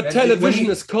overwhelms you. But television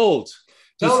is cold.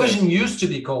 Television used to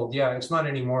be cold. Yeah, it's not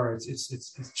anymore. It's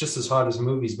just as hot as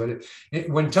movies. But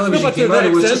when television came out,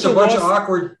 it was just a bunch of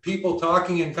awkward people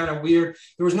talking and kind of weird.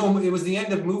 It was the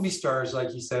end of movie stars, like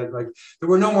he said. Like there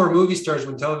were no more movie stars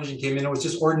when television came in. It was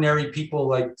just ordinary people,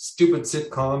 like stupid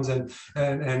sitcoms,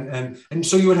 and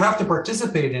so you would have to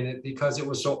participate in it because it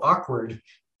was so awkward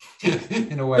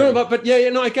in a way. No, but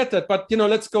I get that. But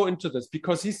let's go into this,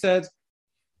 because he said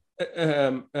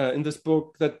in this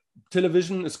book that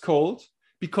television is cold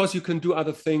because you can do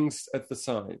other things at the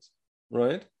side,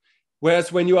 right?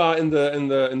 Whereas when you are in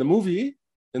the movie,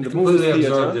 in the movie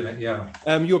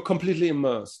theater, you're completely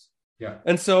immersed. Yeah.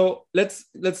 And so let's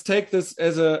take this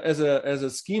as a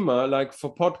schema, like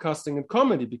for podcasting and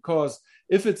comedy, because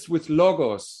if it's with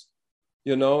logos,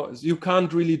 you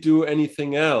can't really do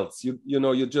anything else.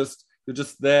 You're You're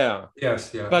just there.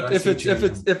 Yes, yeah. But if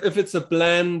it's a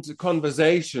bland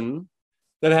conversation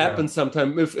that happens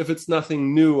sometime, if it's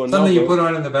nothing new or something you put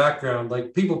on in the background,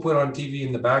 like people put on TV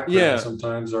in the background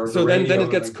sometimes, or so then it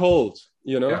gets cold,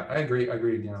 you know. Yeah, I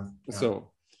agree. Yeah.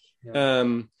 So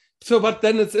but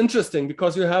then it's interesting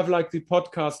because you have like the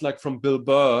podcast like from Bill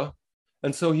Burr,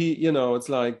 and so he, you know, it's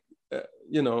like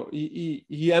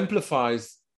he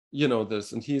amplifies, you know,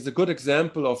 this, and he's a good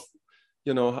example of,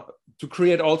 you know, to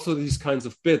create also these kinds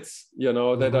of bits, you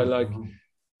know, that are like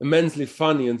immensely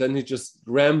funny, and then he just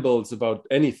rambles about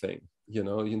anything, you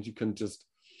know, and you can just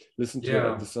listen to it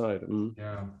at the side.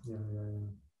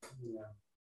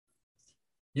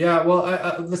 Yeah. Well,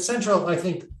 the central, I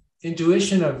think,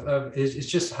 intuition of is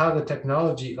just how the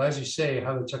technology, as you say,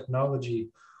 how the technology,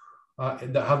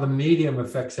 how the medium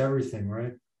affects everything,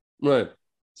 right? Right.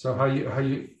 So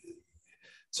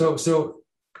so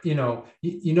you know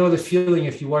the feeling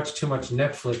if you watch too much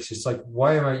Netflix, it's like,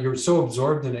 you're so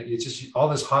absorbed in it, it's just all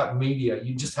this hot media,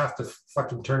 you just have to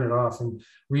fucking turn it off and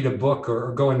read a book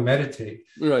or go and meditate.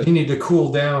 Right. You need to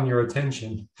cool down your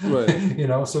attention. Right. You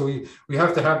know, so we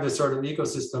have to have this sort of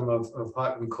ecosystem of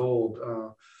hot and cold.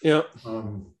 In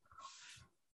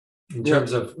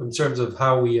terms of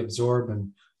how we absorb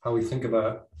and how we think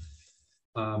about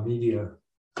media.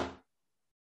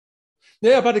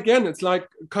 Yeah, but again, it's like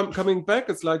coming back.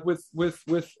 It's like with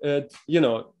you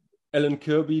know, Alan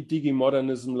Kirby,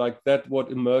 Digimodernism, like that.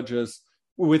 What emerges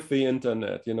with the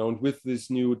internet, you know, and with these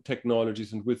new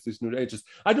technologies and with these new ages.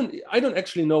 I don't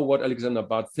actually know what Alexander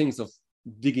Bart thinks of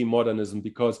Digimodernism,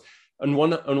 because on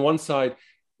one side,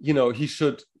 you know,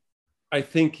 I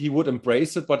think he would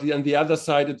embrace it, but on the other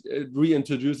side, it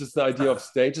reintroduces the idea of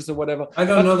stages or whatever. I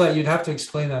don't know that. You'd have to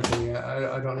explain that to me.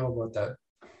 I don't know about that.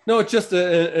 No, it's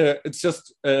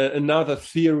just another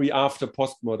theory after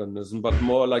postmodernism, but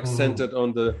more like centered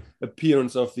on the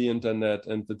appearance of the internet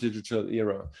and the digital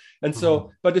era. And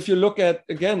so, but if you look at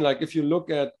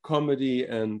comedy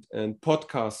and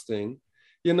podcasting,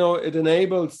 you know, it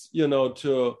enables, you know,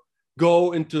 to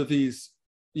go into these,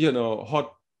 you know,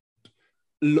 hot,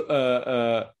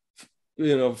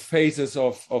 you know, phases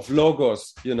of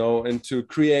logos, you know, and to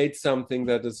create something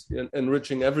that is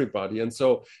enriching everybody. And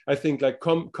so I think like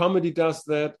comedy does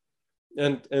that,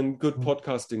 and good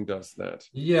podcasting does that.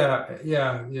 Yeah.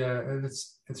 And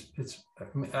it's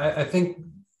I think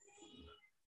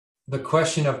the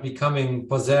question of becoming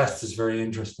possessed is very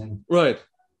interesting. Right.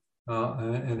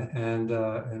 And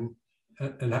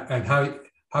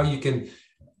how you can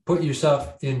put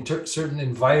yourself in certain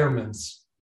environments.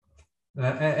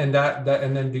 And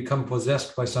then become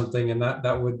possessed by something, and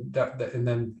and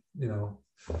then, you know,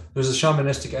 there's a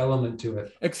shamanistic element to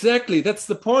it. Exactly, that's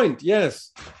the point.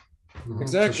 Yes,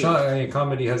 exactly. So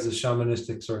comedy has a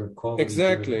shamanistic sort of quality.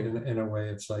 Exactly. In a way,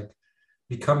 it's like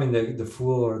becoming the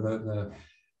fool, or the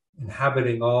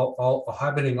inhabiting all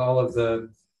of the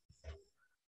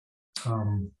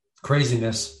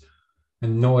craziness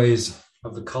and noise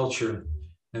of the culture,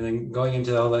 and then going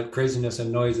into all that craziness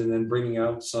and noise, and then bringing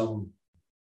out some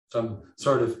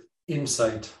sort of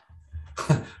insight,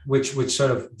 which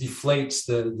sort of deflates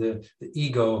the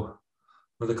ego,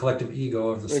 or the collective ego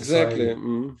of the society.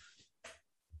 Exactly.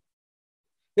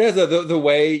 Yeah, the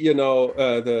way, you know,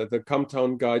 the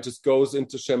Camptown guy just goes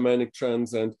into shamanic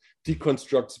trance and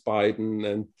deconstructs Biden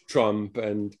and Trump,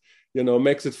 and, you know,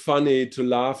 makes it funny to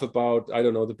laugh about, I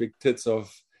don't know, the big tits of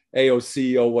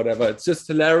AOC or whatever. It's just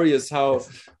hilarious how,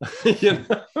 you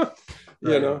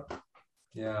know.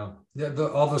 Yeah,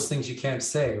 all those things you can't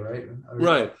say, right?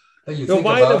 Right. That you think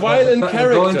about, while in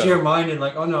character, go into your mind and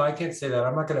like, oh no, I can't say that.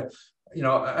 I'm not gonna, you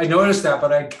know. I noticed that,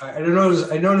 but I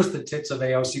noticed the tits of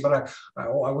AOC, but I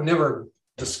would never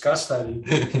discuss that.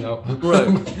 You know,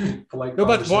 right? No,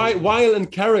 but while in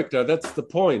character, that's the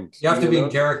point. You have to be in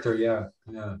character, yeah.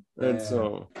 And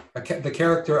so the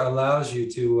character allows you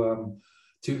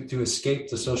to escape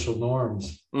the social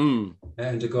norms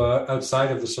and to go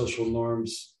outside of the social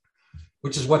norms.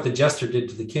 Which is what the jester did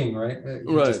to the king, right?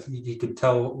 He could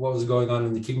tell what was going on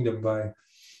in the kingdom by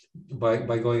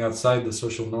going outside the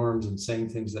social norms and saying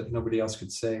things that nobody else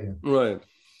could say. Right.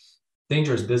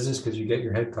 Dangerous business, because you get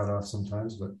your head cut off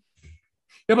sometimes. But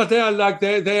yeah, but they are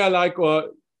like, or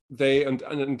they and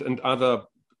other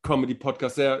comedy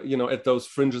podcasts, they're, you know, at those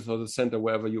fringes or the center,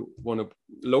 wherever you want to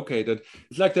locate it.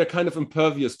 It's like they're kind of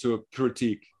impervious to a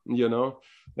critique, you know.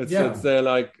 They're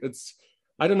like, it's,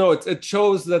 I don't know. It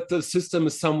shows that the system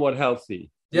is somewhat healthy.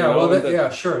 Yeah,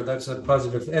 well, sure, that's a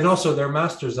positive. And also, they're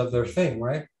masters of their thing,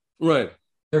 right? Right.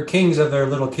 They're kings of their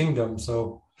little kingdom,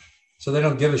 so they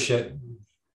don't give a shit.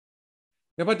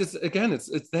 Yeah, but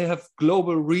it's they have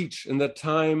global reach in that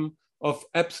time. of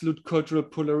absolute cultural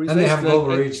polarization. And they have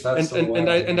global reach. That's and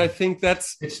I think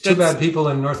it's too bad people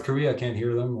in North Korea can't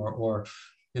hear them, or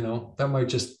that might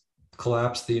just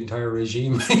collapse the entire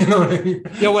regime. You know what I mean?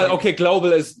 Yeah, well, okay,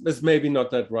 global is maybe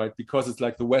not that right, because it's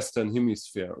like the Western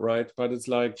hemisphere, right? But it's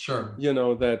like, sure,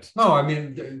 that. No, I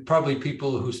mean, probably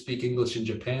people who speak English in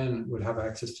Japan would have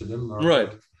access to them,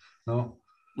 right? No,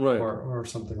 right, or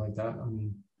something like that. I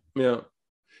mean, yeah.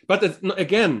 But it's,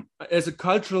 again, as a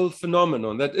cultural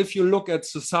phenomenon, that if you look at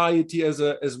society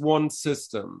as one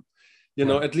system,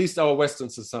 at least our Western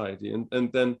society,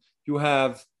 and then you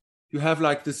have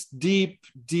like this deep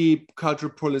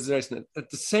cultural polarization. At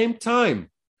the same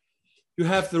time, you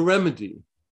have the remedy,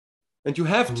 and you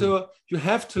have to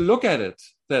look at it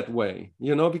that way,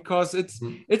 because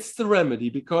it's the remedy,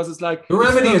 because it's like the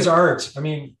remedy is art. I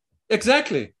mean,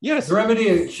 exactly. Yes. The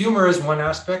remedy, humor is one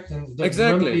aspect, and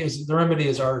exactly the remedy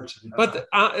is art. But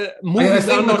movies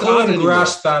I think McLuhan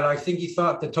grasped that. I think he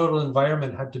thought the total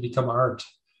environment had to become art.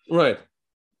 Right.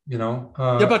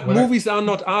 But movies are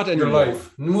not art anymore. Your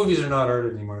life. Movies are not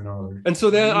art anymore, no. And so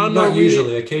there are not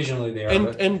usually. Occasionally they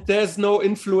are. And there's no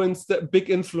influence, that big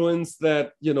influence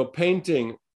that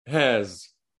painting has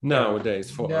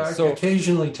nowadays for us. So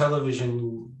occasionally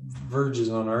television verges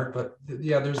on art, but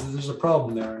there's a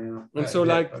problem there. And so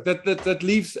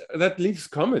that leaves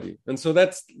comedy, and so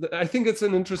I think it's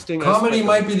an interesting. Comedy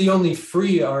might be the only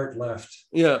free art left.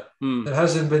 Yeah, that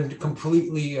hasn't been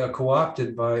completely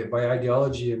co-opted by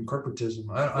ideology and corporatism.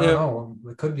 I don't know.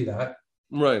 It could be that.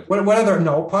 Right. What other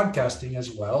podcasting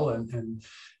as well, and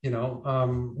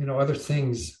other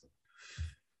things.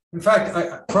 In fact,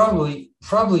 I probably.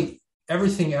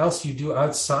 Everything else you do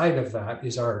outside of that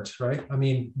is art, right? I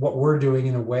mean, what we're doing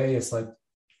in a way, it's like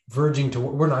verging to.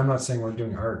 I'm not saying we're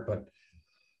doing art, but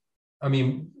I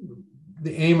mean,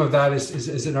 the aim of that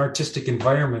is an artistic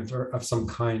environment or of some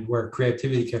kind where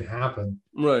creativity can happen,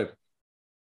 right?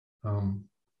 And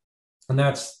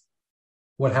that's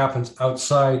what happens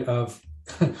outside of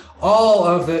all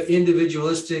of the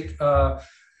individualistic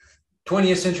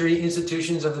 20th century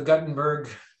institutions of the Gutenberg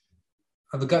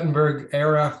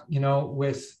era,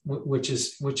 which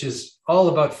is all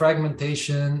about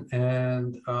fragmentation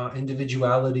and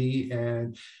individuality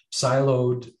and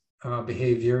siloed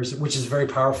behaviors, which is very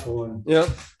powerful and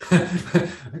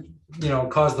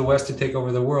caused the West to take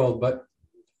over the world. But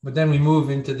then we move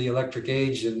into the electric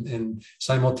age and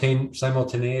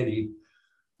simultaneity.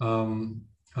 So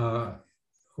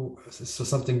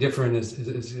something different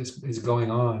is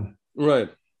going on. Right.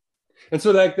 And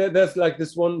so like there's like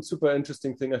this one super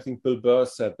interesting thing. I think Bill Burr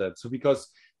said that. So because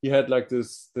he had like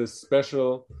this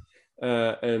special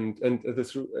and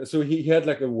this, so he had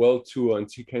like a world tour, and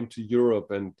he came to Europe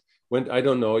and went, I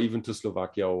don't know, even to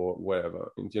Slovakia or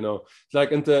wherever. And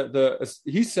like, and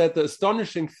he said the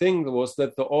astonishing thing was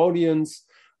that the audience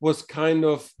was kind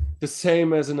of the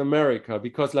same as in America,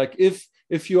 because like if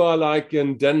you are like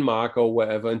in Denmark or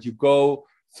wherever and you go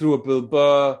through a Bill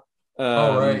Burr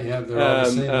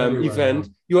event,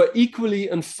 you are equally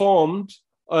informed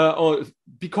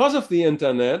because of the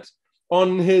internet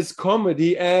on his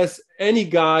comedy as any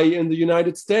guy in the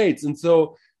United States. And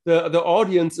so the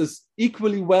audience is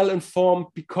equally well informed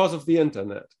because of the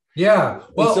internet. Yeah.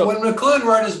 Well, when McLuhan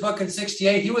wrote his book in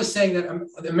 '68, he was saying that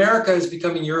America is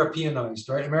becoming Europeanized,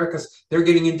 right? They're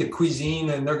getting into cuisine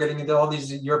and they're getting into all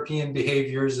these European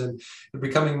behaviors, and they're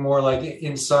becoming more like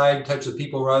inside types of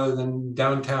people rather than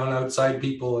downtown outside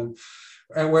people.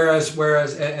 And whereas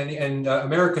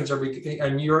Americans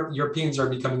and Europeans are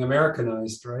becoming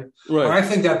Americanized, right? Right. I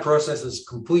think that process is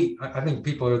complete. I think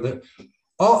people are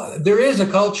there is a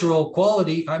cultural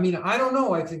quality. I mean, I don't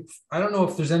know. I don't know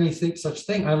if there's anything such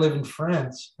thing. I live in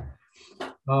France.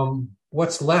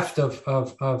 What's left of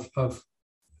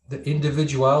the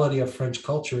individuality of French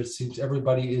culture? It seems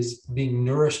everybody is being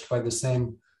nourished by the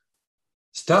same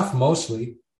stuff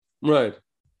mostly. Right.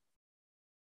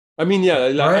 I mean,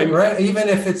 yeah, right. Even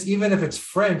if it's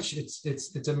French,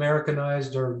 it's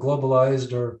Americanized or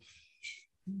globalized or.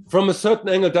 From a certain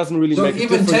angle, doesn't really make a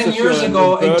difference. So even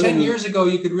 10 years ago,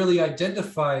 you could really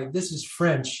identify this is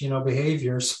French,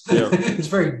 behaviors. Yeah. It's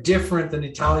very different than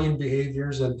Italian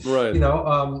behaviors, and right.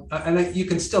 And you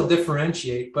can still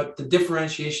differentiate, but the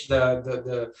differentiation,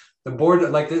 the border,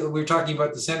 like we were talking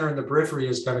about, the center and the periphery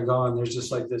is kind of gone. There's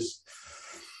just like this,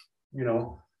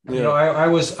 Yeah.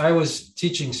 I was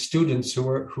teaching students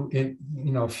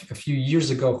a few years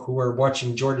ago who were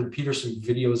watching Jordan Peterson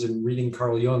videos and reading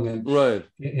Carl Jung and right.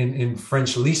 in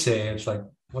French lycée. It's like,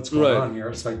 what's going on here?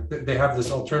 It's like they have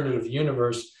this alternative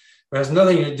universe It has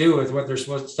nothing to do with what they're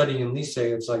supposed to study in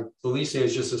lycée. It's like the lycée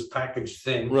is just this packaged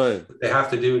thing right. that they have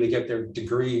to do to get their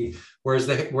degree, whereas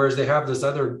they have this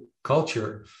other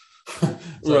culture.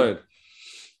 Right.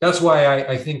 That's why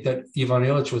I think that Ivan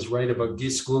Illich was right about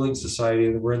deschooling society.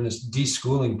 We're in this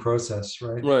deschooling process,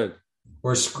 right? Right.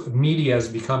 Where media has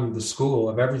become the school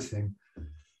of everything.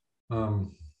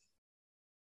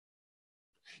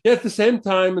 Yeah, at the same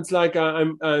time, it's like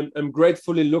I'm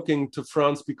gratefully looking to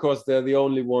France because they're the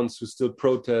only ones who still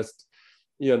protest,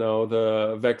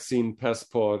 the vaccine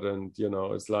passport, and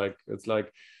it's like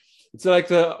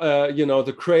the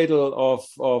the cradle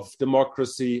of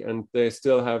democracy, and they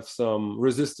still have some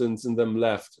resistance in them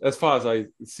left, as far as I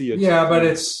see it. Yeah,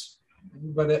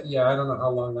 yeah, I don't know how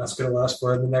long that's going to last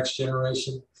for in the next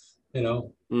generation. I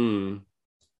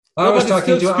was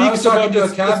talking to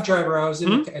a cab driver. I was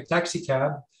in a taxi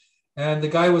cab, and the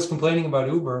guy was complaining about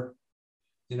Uber,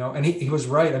 and he was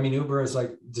right. I mean, Uber is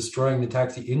like destroying the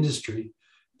taxi industry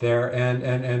there,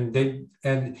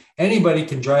 and anybody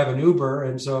can drive an Uber,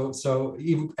 and so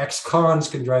even ex-cons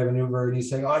can drive an Uber, and he's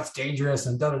saying, oh, it's dangerous,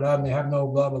 and and they have no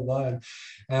blah blah blah,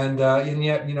 and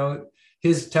yet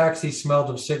his taxi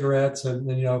smelled of cigarettes, and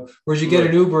whereas you get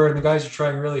an Uber and the guys are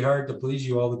trying really hard to please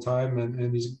you all the time,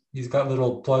 and he's got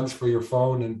little plugs for your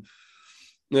phone, and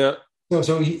yeah.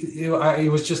 So he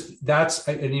was just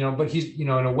but he's in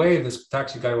a way this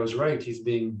taxi guy was right. He's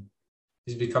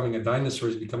becoming a dinosaur.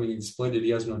 He's becoming exploited. He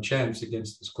has no chance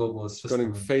against this globalist system.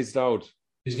 Getting phased out.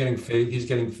 He's getting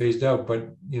phased out,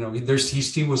 but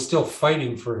he was still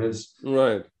fighting for his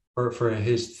right for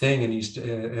his thing,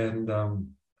 and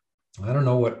I don't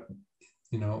know what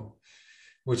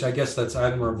which I guess that's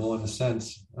admirable in a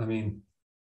sense. I mean,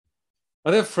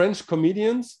 are there French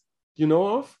comedians you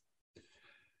know of?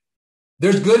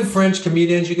 There's good French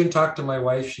comedians. You can talk to my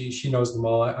wife. She knows them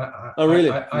all. Really?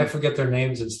 I forget their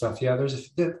names and stuff. Yeah,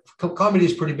 comedy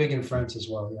is pretty big in France as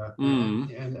well. Yeah,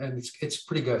 and it's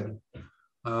pretty good.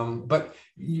 But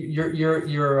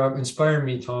you're inspiring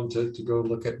me, Tom, to go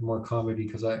look at more comedy,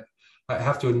 because I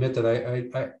have to admit that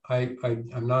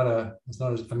I'm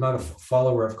not a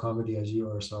follower of comedy as you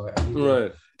are. So I need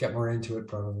to get more into it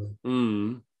probably.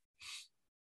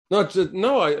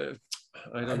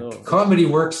 I don't know. Comedy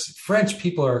works. French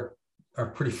people are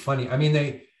pretty funny. I mean,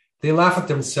 they laugh at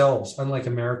themselves, unlike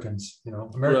Americans.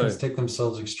 Americans take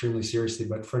themselves extremely seriously,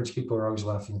 but French people are always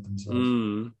laughing at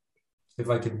themselves. If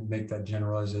I could make that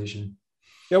generalization.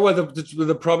 Yeah, well,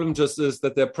 the problem just is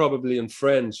that they're probably in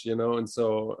French, and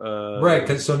so right,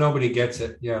 because so nobody gets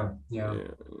it. Yeah.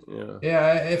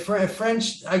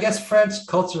 French, I guess French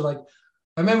culture, like.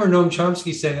 I remember Noam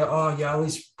Chomsky saying, "Oh yeah, all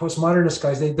these postmodernist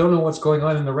guys, they don't know what's going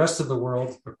on in the rest of the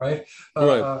world, right?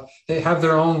 They have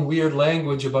their own weird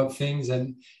language about things,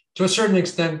 and to a certain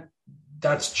extent,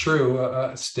 that's true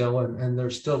still. And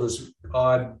there's still this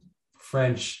odd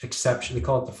French exception. They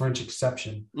call it the French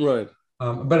exception, right?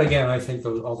 But again, I think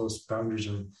all those boundaries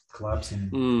are collapsing.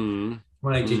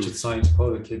 When I teach at Science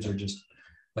Po, the kids are just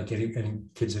like any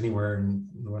kids anywhere in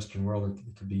the Western world.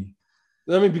 It could be.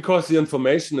 I mean, because the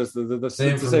information is the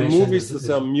same movies, the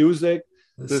same music,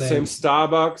 the same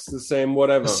Starbucks, the same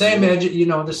whatever. The same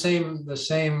the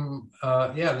same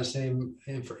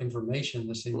information,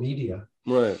 the same media.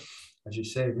 Right. As you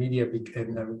say, media,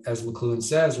 and as McLuhan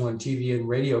says, when TV and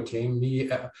radio came,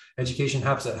 media education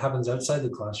happens outside the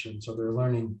classroom. So they're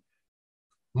learning.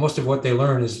 Most of what they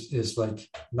learn is like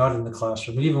not in the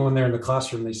classroom. But even when they're in the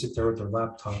classroom, they sit there with their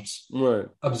laptops. Right.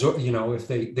 Absorb, if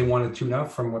they want to tune out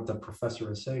from what the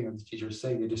professor is saying or the teacher is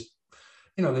saying, they just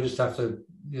have to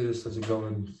go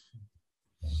on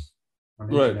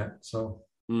the internet. So.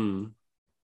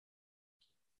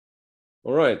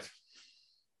 All right.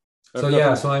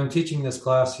 So I'm teaching this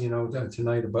class,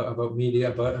 tonight about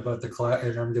media, about the class,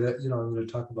 and I'm gonna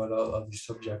talk about all these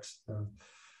subjects.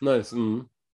 Nice.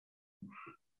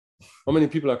 How many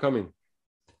people are coming?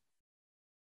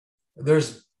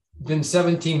 There's been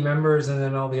 17 members, and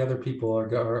then all the other people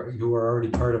who are already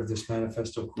part of this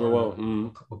manifesto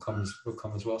will come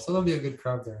as well. So there'll be a good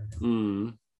crowd there.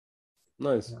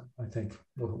 Nice. Yeah, I think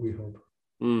we hope.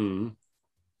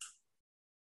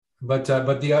 But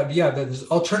there's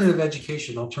alternative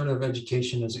education. Alternative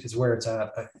education is where it's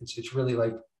at. It's really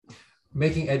like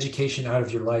making education out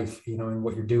of your life, and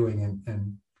what you're doing,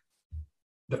 and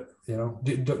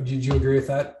did you agree with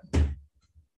that?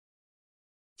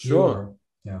 Sure.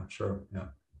 Yeah, sure. Yeah.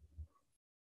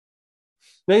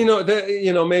 Now,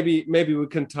 maybe we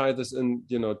can tie this in,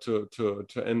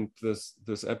 to end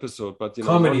this episode. But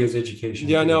comedy is education.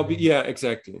 Yeah,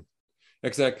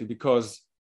 exactly, because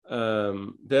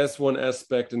there's one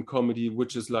aspect in comedy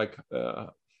which is like,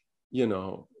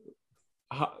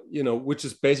 which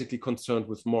is basically concerned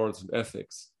with morals and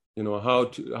ethics. How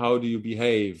do you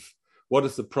behave? What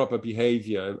is the proper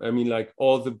behavior? I mean, like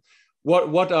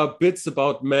what are bits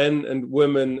about men and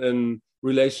women and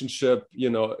relationship,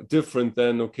 different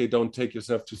than, okay, don't take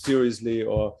yourself too seriously,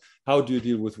 or how do you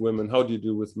deal with women? How do you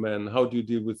deal with men? How do you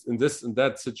deal with in this and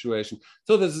that situation?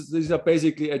 So these are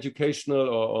basically educational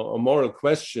or moral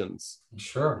questions.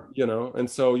 Sure. And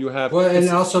so you have, and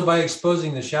also by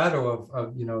exposing the shadow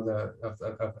of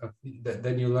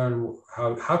then you learn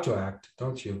how to act,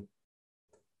 don't you?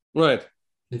 Right.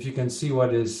 If you can see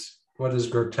what is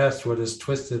grotesque, what is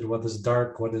twisted, what is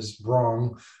dark, what is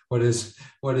wrong, what is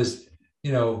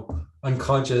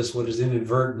unconscious, what is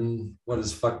inadvertent, what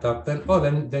is fucked up,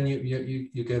 then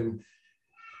you can,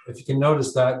 if you can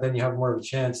notice that, then you have more of a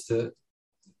chance to.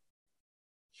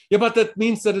 Yeah, but that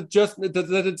means that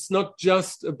it's not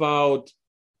just about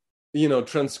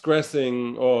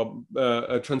transgressing or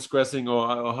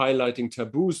highlighting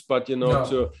taboos, but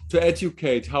to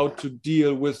educate how to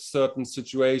deal with certain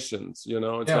situations.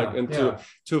 To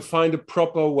find a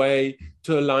proper way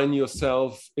to align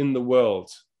yourself in the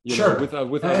world. Sure.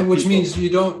 Which means you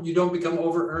don't become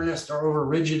over earnest or over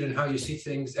rigid in how you see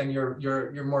things, and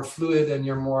you're more fluid, and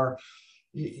you're more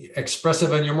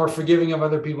expressive, and you're more forgiving of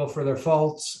other people for their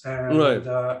faults. And right.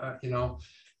 The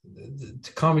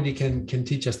comedy can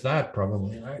teach us that,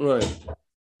 probably, right? Right.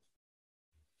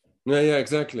 Yeah,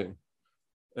 exactly.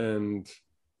 And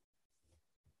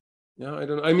I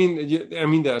don't know. I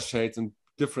mean, there are shades, and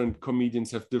different comedians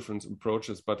have different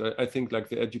approaches, but I think like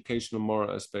the educational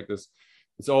moral aspect is.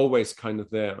 It's always kind of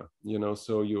there,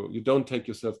 so you don't take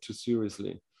yourself too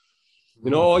seriously,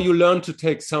 or you learn to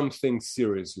take some things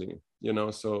seriously,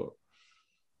 so.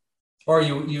 Or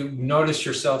you notice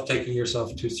yourself taking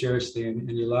yourself too seriously, and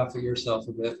you laugh at yourself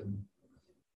a bit,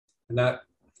 and that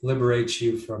liberates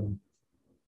you from,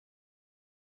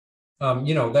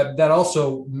 that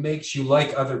also makes you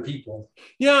like other people.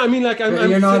 Yeah, I mean, like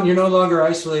you're no longer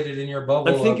isolated in your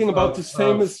bubble. I'm thinking about this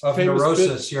famous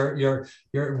neurosis. Bit.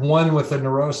 You're one with the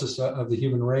neurosis of the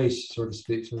human race, so to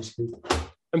speak.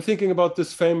 I'm thinking about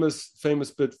this famous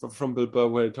bit from Bill Burr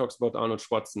where he talks about Arnold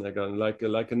Schwarzenegger, and like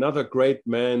another great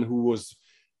man who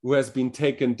has been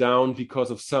taken down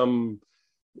because of some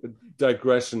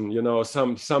digression,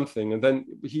 something, and then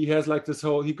he has like this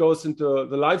whole, he goes into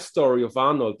the life story of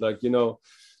Arnold, like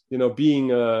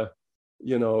being a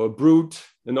brute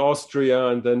in Austria,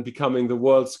 and then becoming the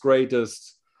world's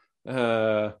greatest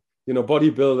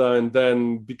bodybuilder, and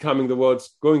then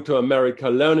going to America,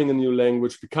 learning a new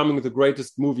language, becoming the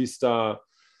greatest movie star,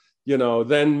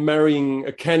 then marrying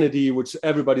a Kennedy, which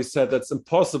everybody said that's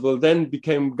impossible, then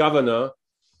became governor.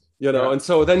 And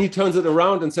so then he turns it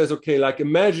around and says, okay, like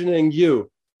imagining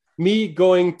me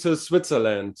going to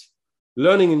Switzerland,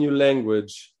 learning a new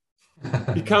language,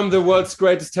 become the world's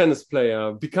greatest tennis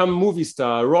player, become a movie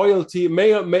star, royalty,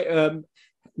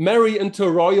 marry into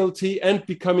royalty, and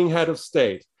becoming head of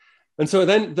state. And so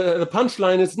then the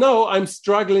punchline is, no, I'm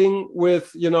struggling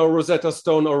with, Rosetta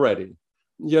Stone already,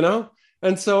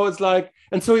 And so it's like,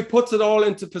 and so he puts it all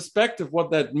into perspective, what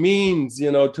that means,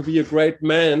 to be a great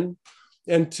man,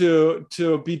 and to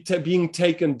be being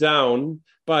taken down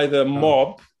by the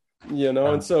mob,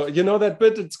 and so that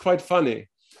bit, it's quite funny,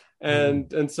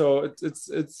 and so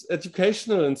it's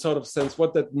educational in sort of sense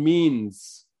what that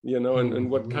means,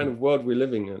 and what kind of world we're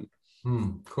living in.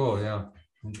 Cool, yeah,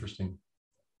 interesting.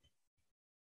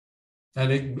 And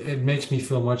it makes me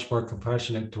feel much more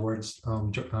compassionate towards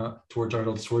Arnold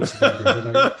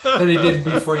Schwarzenegger than he did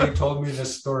before you told me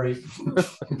this story.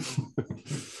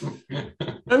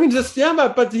 I mean,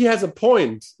 but he has a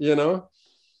point, Yeah,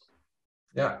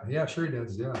 sure he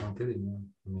does. Yeah, I'm kidding, man.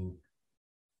 I mean,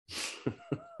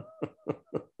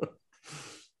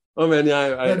 oh man,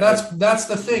 yeah. That's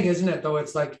the thing, isn't it? Though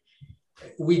it's like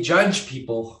we judge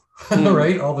people.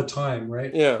 Right, all the time,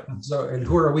 right? Yeah. So, and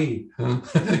who are we? I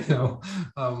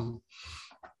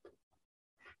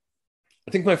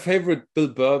think my favorite Bill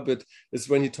Burr bit is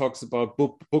when he talks about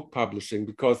book publishing,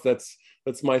 because that's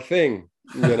my thing,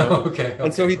 Okay.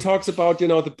 And so he talks about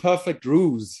the perfect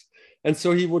ruse, and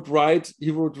so he would write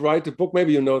a book.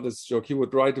 Maybe you know this joke. He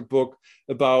would write a book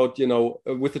about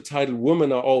with the title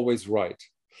 "Women Are Always Right,"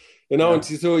 and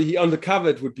so he, on the cover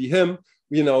it would be him.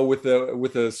 With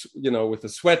a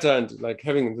sweater and like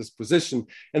having this position,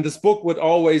 and this book would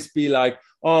always be like,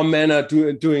 oh, men are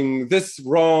doing this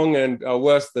wrong and are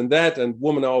worse than that, and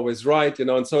women are always right,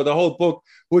 and so the whole book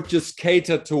would just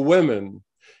cater to women,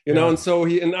 and so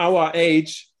he, in our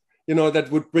age, that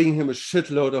would bring him a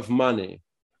shitload of money,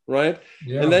 right?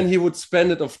 And then he would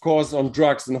spend it, of course, on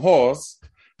drugs and whores,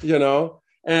 so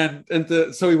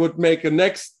he would make a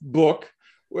next book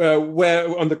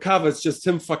where on the cover it's just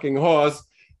him fucking horse,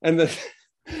 and the,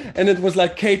 and it was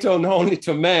like catered only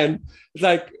to men,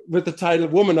 like with the title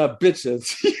 "Women Are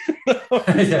Bitches," you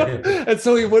know? And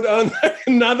so he would earn like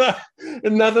another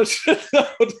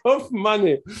shitload of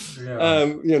money.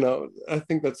 You know, I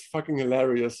think that's fucking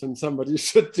hilarious, and somebody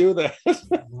should do that.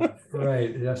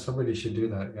 Right? Yeah, somebody should do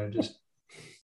that. Yeah, just